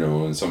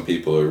and some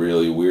people are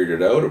really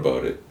weirded out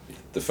about it.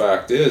 The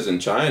fact is, in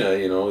China,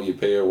 you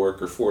pay a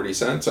worker 40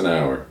 cents an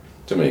hour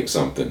to make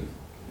something.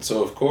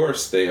 So of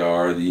course they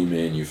are the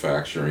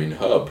manufacturing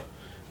hub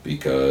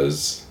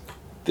because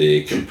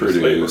they can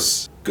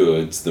produce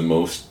goods the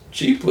most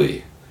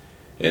cheaply.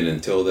 And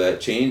until that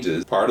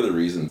changes, part of the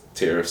reason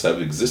tariffs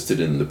have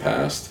existed in the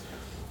past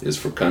is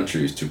for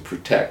countries to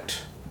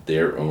protect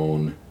their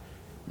own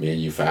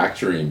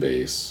manufacturing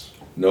base.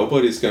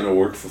 Nobody's going to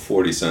work for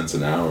 40 cents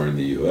an hour in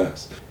the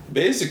U.S.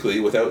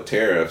 Basically, without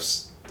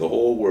tariffs, the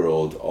whole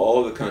world,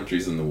 all the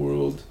countries in the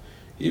world,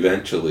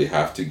 eventually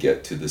have to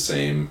get to the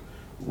same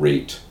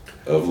rate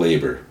of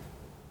labor.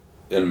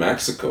 In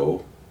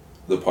Mexico,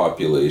 the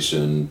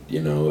population,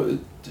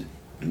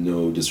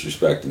 no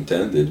disrespect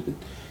intended,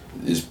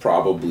 is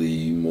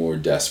probably more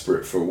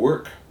desperate for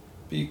work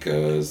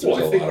because there's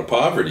a lot of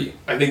poverty.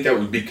 I think that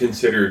would be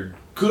considered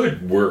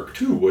good work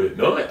too, would it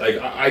not? Like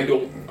I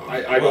don't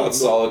Well, don't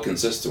it's know. solid,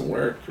 consistent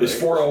work. Is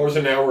right? $4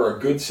 an hour a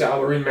good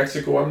salary in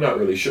Mexico? I'm not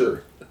really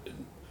sure.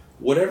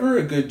 Whatever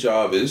a good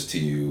job is to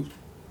you,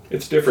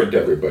 It's different to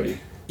everybody.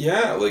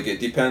 yeah, like it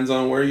depends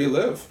on where you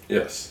live,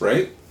 Yes.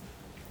 right?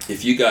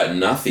 If you got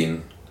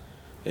nothing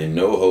and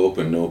no hope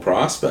and no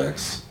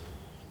prospects,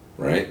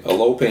 right? A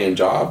low-paying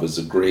job is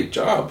a great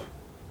job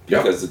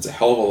Yep. because it's a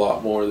hell of a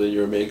lot more than you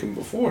were making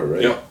before,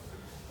 right? Yep.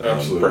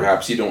 Absolutely.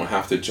 Perhaps you don't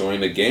have to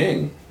join a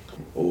gang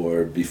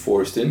or be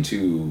forced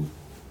into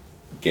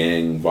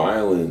gang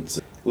violence.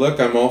 Look,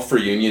 I'm all for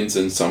unions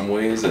in some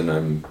ways,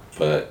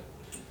 but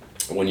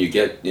when you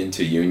get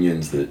into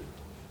unions that,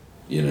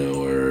 you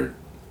know, are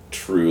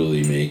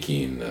truly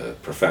making a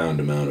profound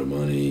amount of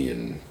money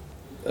and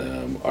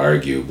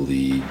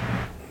arguably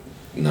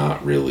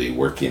not really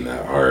working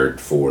that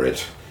hard for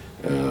it,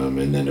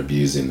 and then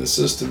abusing the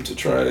system to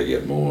try to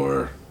get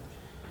more,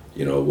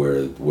 you know,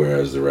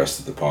 whereas the rest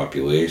of the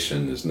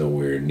population is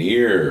nowhere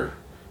near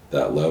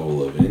that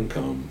level of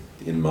income.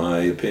 In my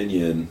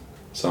opinion,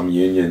 some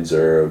unions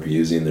are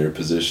abusing their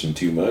position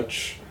too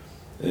much,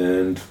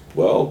 and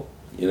well,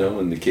 you know,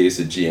 in the case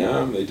of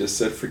GM, they just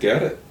said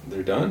forget it,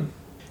 they're done.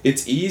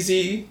 It's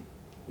easy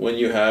when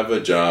you have a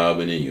job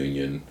in a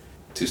union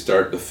to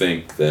start to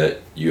think that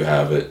you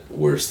have it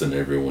worse than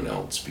everyone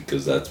else,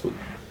 because that's what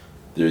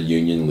their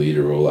union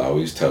leader will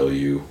always tell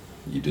you.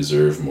 You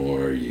deserve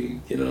more,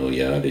 you know,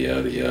 yada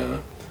yada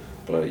yada.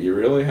 But you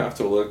really have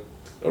to look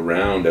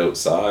around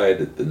outside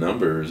at the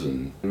numbers,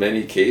 and in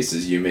many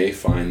cases you may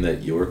find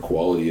that your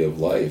quality of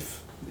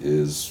life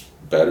is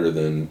better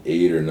than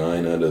 8 or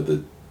 9 out of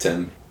the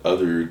 10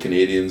 other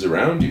Canadians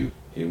around you.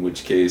 In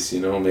which case,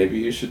 you know, maybe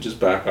you should just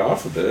back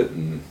off a bit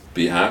and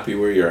be happy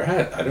where you're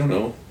at. I don't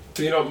know.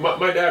 So, you know,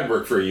 my dad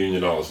worked for a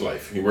union all his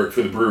life. He worked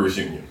for the Brewers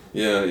Union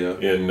Yeah.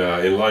 in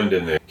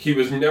London. He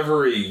was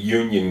never a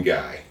union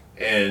guy.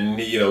 And,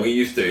 you know, he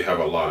used to have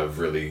a lot of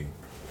really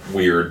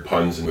weird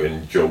puns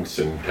and jokes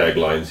and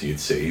taglines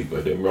he'd say.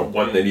 But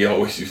one that he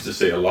always used to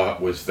say a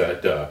lot was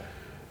that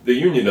the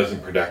union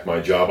doesn't protect my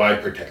job, I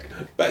protect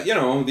it. But, you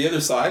know, the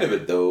other side of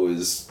it, though,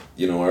 is,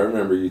 you know, I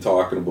remember you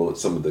talking about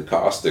some of the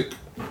caustic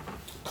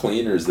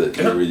cleaners that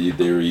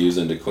they were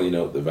using to clean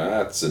out the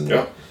vats,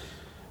 and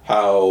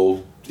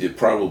how it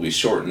probably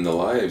shortened the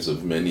lives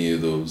of many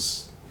of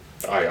those.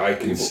 I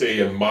can say,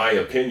 in my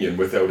opinion,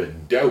 without a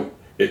doubt,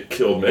 it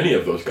killed many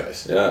of those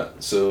guys. Yeah.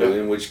 So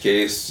in which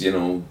case, you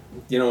know,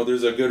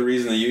 there's a good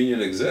reason the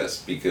union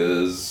exists,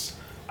 because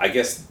I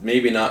guess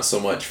maybe not so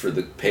much for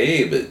the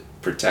pay, but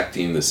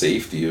protecting the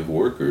safety of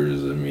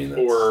workers. I mean,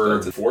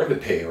 that's for the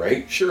pay,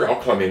 right? Sure,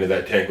 I'll come into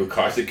that tank with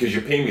caustic because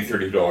you're paying me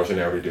 $30 an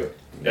hour to do it.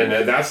 And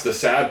that's the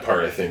sad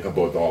part, I think,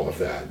 about all of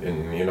that.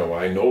 And, you know,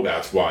 I know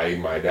that's why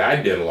my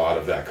dad did a lot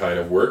of that kind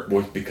of work,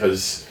 was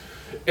because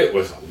it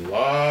was a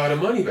lot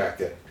of money back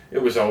then. It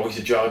was always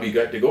a job you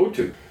got to go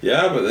to.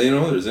 Yeah, but, you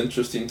know, there's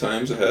interesting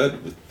times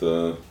ahead with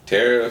the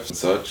tariffs and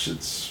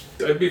such.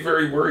 I'd be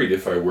very worried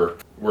if I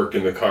worked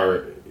in the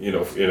car, you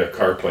know, in a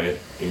car plant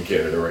in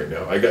Canada right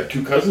now. I got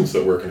 2 cousins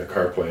that work in a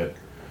car plant.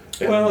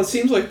 Well, it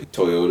seems like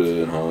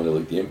Toyota and Honda,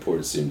 like the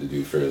imports, seem to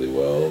do fairly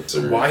well.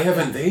 So why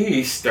haven't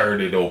they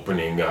started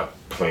opening up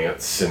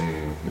plants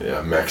in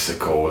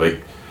Mexico?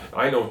 Like,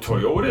 I know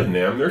Toyota and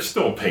them, they're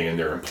still paying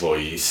their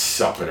employees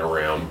up and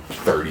around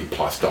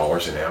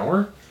 $30+ an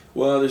hour.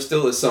 Well, there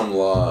still is some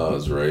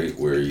laws, right,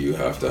 where you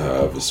have to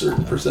have a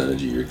certain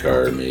percentage of your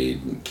car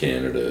made in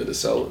Canada to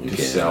sell it in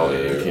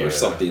Canada, or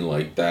something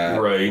like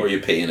that. Right. Or you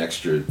pay an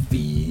extra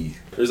fee.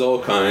 There's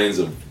all kinds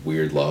of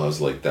weird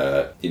laws like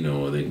that. You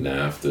know, I think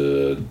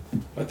NAFTA,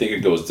 I think it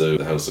goes to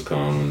the House of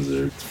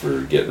Commons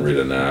for getting rid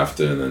of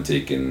NAFTA and then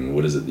taking,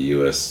 what is it, the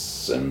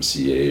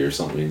USMCA or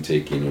something,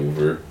 taking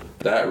over.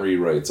 That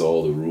rewrites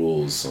all the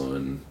rules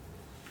on,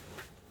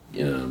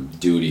 you know,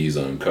 duties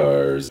on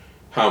cars,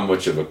 how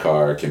much of a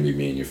car can be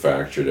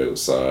manufactured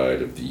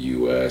outside of the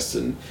U.S.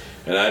 and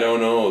I don't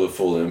know the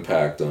full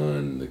impact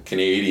on the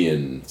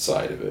Canadian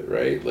side of it,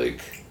 right? Like,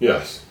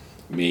 yes,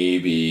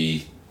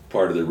 maybe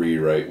part of the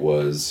rewrite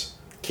was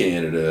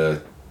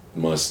Canada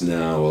must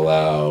now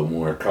allow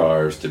more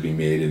cars to be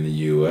made in the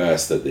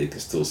U.S. that they can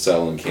still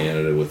sell in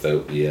Canada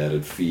without the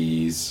added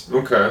fees.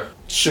 Okay.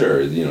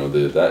 Sure, you know,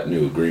 that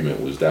new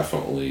agreement was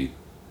definitely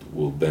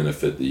will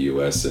benefit the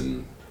U.S.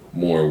 in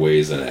more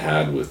ways than it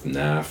had with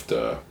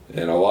NAFTA.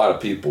 And a lot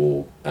of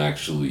people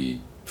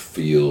actually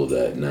feel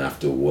that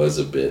NAFTA was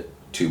a bit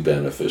too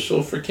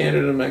beneficial for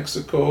Canada and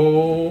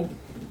Mexico.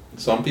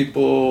 Some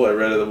people, I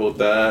read about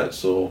that,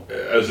 so...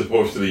 As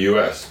opposed to the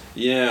U.S.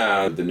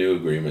 Yeah, the new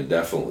agreement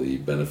definitely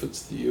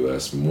benefits the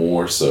U.S.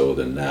 more so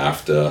than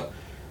NAFTA.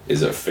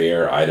 Is it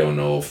fair? I don't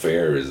know.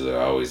 Fair is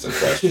always a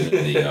question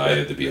in the eye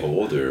of the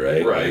beholder,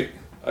 right? Right.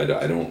 I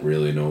don't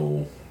really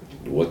know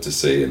what to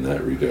say in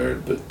that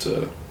regard, but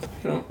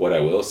you know, what I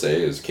will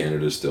say is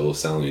Canada's still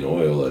selling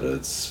oil at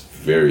its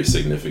very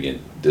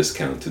significant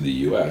discount to the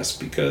U.S.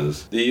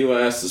 because the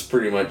U.S. is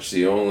pretty much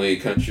the only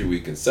country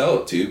we can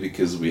sell it to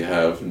because we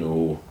have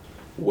no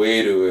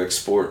way to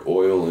export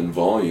oil in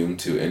volume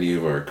to any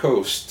of our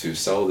coasts to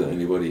sell to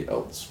anybody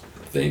else.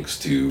 thanks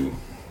to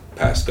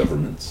past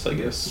governments, I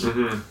guess.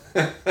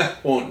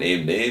 Won't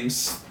name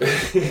names.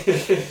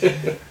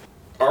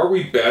 Are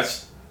we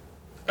best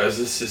as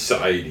a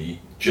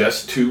society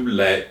just to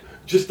let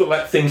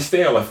things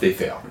fail if they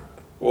fail?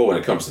 Well, when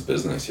it comes to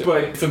business, yeah.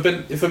 But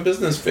if a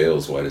business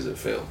fails, why does it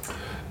fail?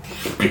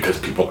 because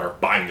people are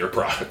buying your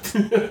product.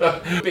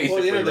 Basically, Well,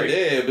 at the end of the right?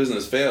 day, a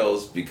business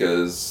fails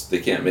because they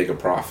can't make a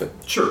profit.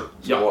 Sure.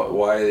 So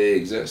why do they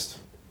exist?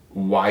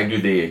 Why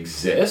do they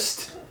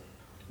exist?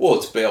 Well,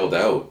 it's bailed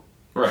out,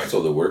 Right.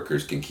 so the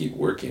workers can keep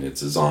working.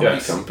 It's a zombie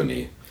Yes.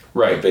 company.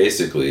 Right. But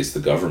basically, it's the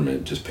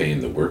government just paying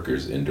the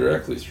workers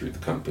indirectly through the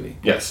company.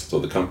 Yes. So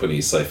the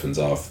company siphons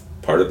off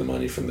part of the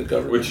money from the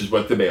government. Which is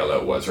what the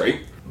bailout was,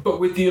 right?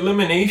 But with the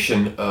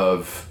elimination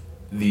of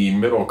the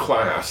middle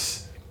class,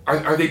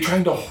 are they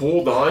trying to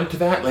hold on to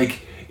that? Like,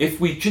 if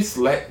we just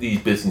let these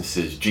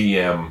businesses,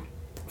 GM,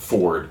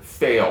 Ford,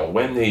 fail,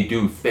 when they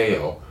do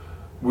fail,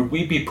 would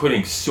we be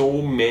putting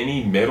so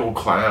many middle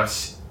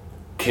class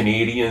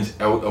Canadians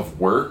out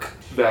of work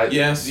that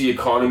Yes. the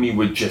economy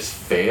would just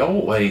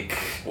fail? Like,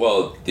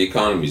 Well, the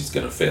economy's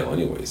going to fail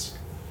anyways.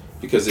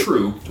 Because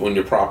True. when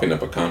you're propping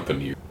up a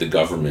company, the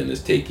government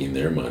is taking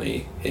their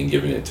money and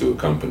giving it to a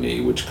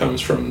company which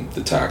comes from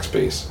the tax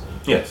base.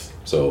 yes.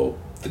 So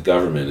the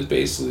government is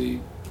basically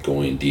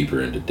going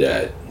deeper into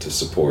debt to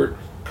support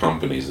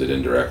companies that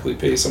indirectly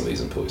pay some of these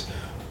employees.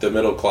 The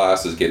middle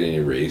class is getting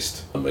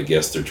erased. I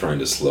guess they're trying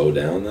to slow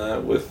down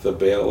that with the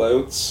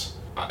bailouts.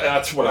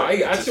 That's It's the a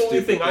only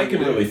stupid thing I can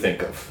thing to really do.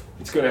 think of.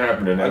 It's going to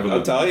happen inevitably.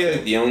 I'll tell you,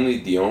 the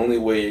only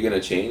way you're going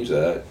to change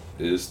that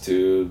is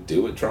to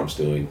do what Trump's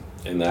doing,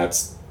 and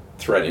that's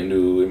threatening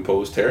to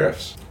impose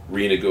tariffs,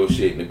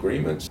 renegotiating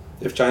agreements.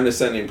 If China's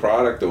sending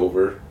product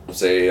over,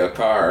 say a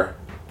car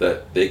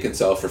that they can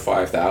sell for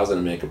 $5,000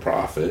 and make a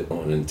profit,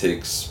 and it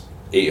takes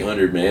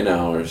 800 man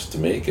hours to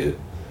make it,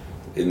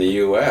 in the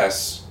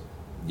U.S.,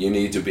 you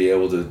need to be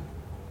able to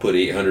put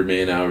 800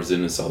 man hours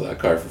in and sell that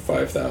car for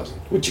 $5,000,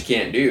 which you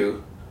can't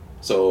do.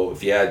 So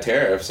if you add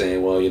tariffs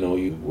saying, well,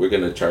 we're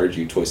going to charge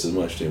you twice as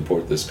much to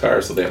import this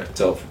car, so they have to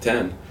sell it for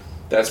 10,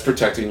 that's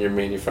protecting your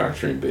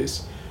manufacturing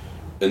base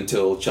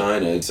until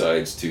China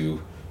decides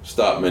to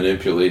stop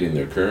manipulating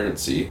their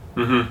currency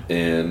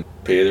and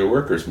pay their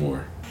workers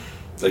more.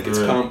 Like, it's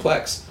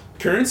complex.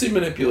 Currency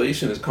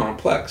manipulation is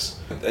complex.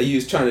 I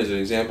use China as an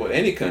example.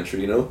 Any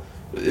country,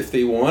 if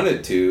they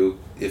wanted to,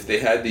 if they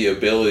had the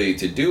ability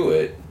to do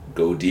it,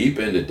 go deep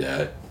into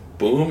debt,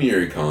 boom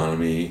your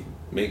economy,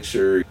 make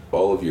sure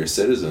all of your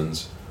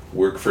citizens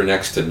work for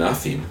next to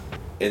nothing,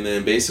 and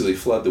then basically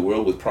flood the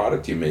world with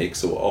product you make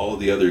so all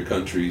the other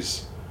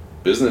countries'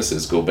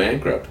 businesses go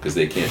bankrupt because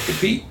they can't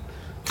compete.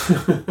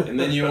 And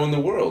then you own the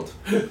world.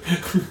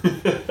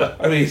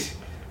 I mean,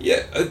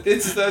 yeah,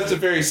 that's a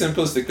very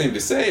simplistic thing to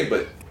say,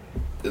 but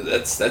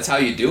that's how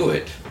you do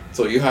it.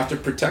 So you have to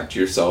protect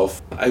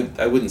yourself.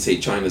 I wouldn't say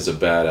China's a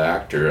bad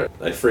actor.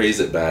 I phrase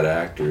it bad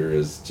actor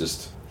as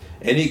just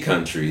any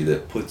country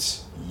that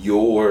puts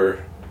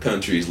your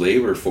country's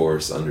labor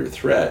force under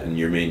threat and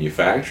your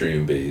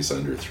manufacturing base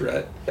under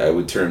threat. I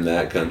would term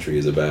that country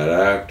as a bad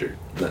actor.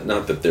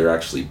 Not that they're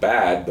actually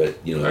bad,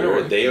 but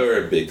they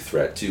are a big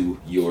threat to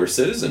your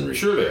citizenry.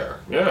 Sure they are,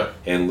 yeah.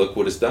 And look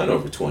what it's done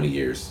over 20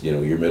 years.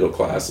 Your middle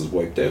class is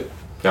wiped out.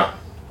 Yeah.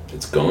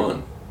 It's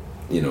gone.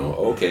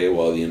 Okay,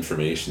 well, the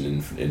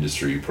information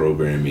industry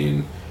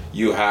programming,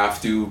 you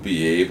have to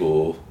be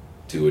able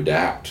to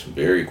adapt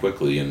very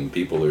quickly, and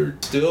people are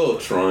still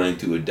trying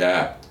to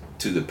adapt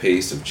to the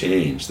pace of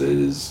change that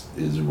is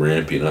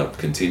ramping up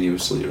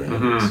continuously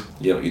around us.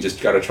 You just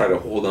got to try to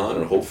hold on,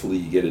 and hopefully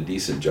you get a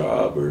decent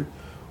job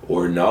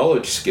or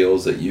knowledge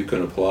skills that you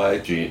can apply.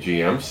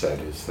 GM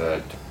said is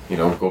that,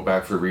 go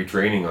back for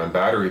retraining on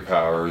battery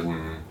power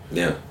and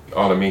Yeah.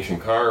 automation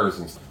cars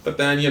and stuff. But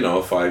then,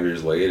 5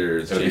 years later,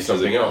 it's It'll be changes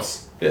something again.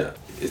 else. Yeah,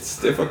 it's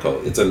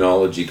difficult. It's a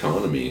knowledge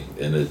economy,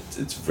 and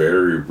it's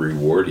very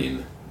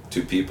rewarding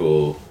to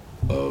people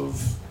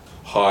of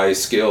high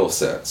skill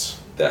sets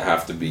that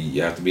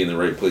you have to be in the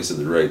right place at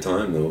the right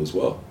time, though, as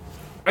well.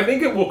 I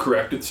think it will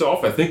correct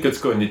itself. I think it's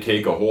going to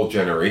take a whole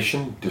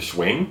generation to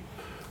swing.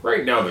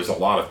 Right now, there's a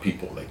lot of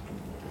people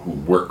who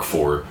work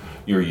for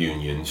your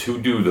unions, who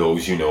do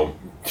those,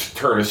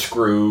 turn a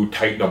screw,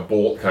 tighten a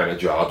bolt kind of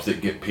jobs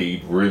that get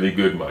paid really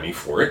good money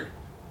for it.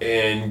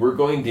 And we're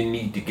going to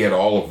need to get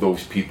all of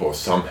those people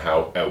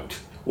somehow out.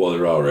 Well,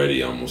 they're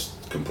already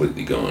almost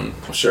completely gone.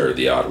 Sure,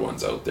 the odd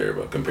ones out there,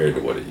 but compared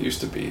to what it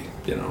used to be,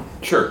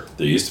 Sure.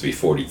 there used to be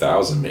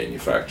 40,000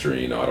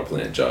 manufacturing auto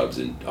plant jobs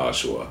in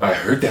Oshawa, I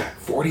heard that.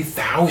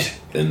 40,000.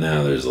 and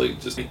now there's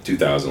just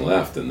 2,000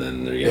 left, and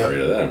then they're getting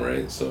rid of them,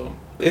 right? So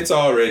it's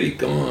already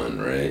gone,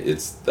 right?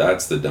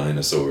 That's the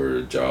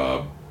dinosaur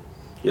job.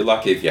 You're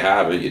lucky if you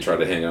have it. You try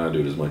to hang on to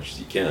it as much as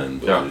you can,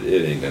 but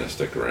it ain't gonna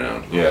stick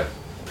around. Yeah.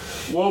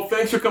 Well,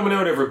 thanks for coming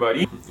out,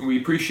 everybody. We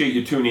appreciate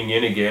you tuning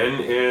in again,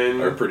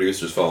 and Our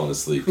producer's falling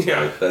asleep. So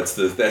Yeah. that's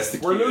the key.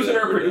 we're losing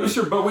that our we're doing.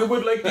 producer, but we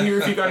would like to hear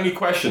if you got any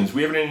questions.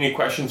 We haven't had any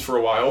questions for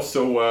a while,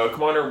 so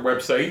come on our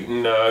website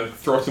and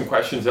throw some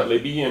questions at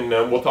Libby, and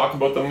we'll talk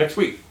about them next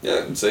week.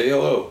 Yeah, and say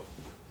hello.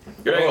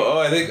 Okay.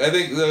 I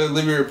think the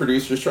Libya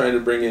producer's trying to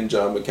bring in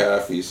John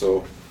McAfee.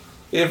 So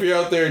if you're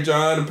out there,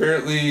 John,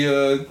 apparently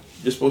you're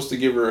supposed to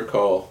give her a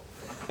call.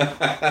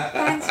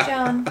 Thanks,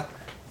 John.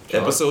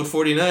 Episode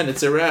 49.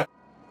 It's a wrap.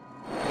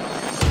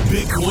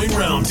 Bitcoin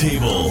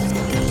Roundtable.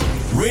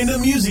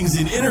 Random musings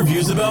and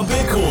interviews about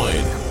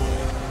Bitcoin.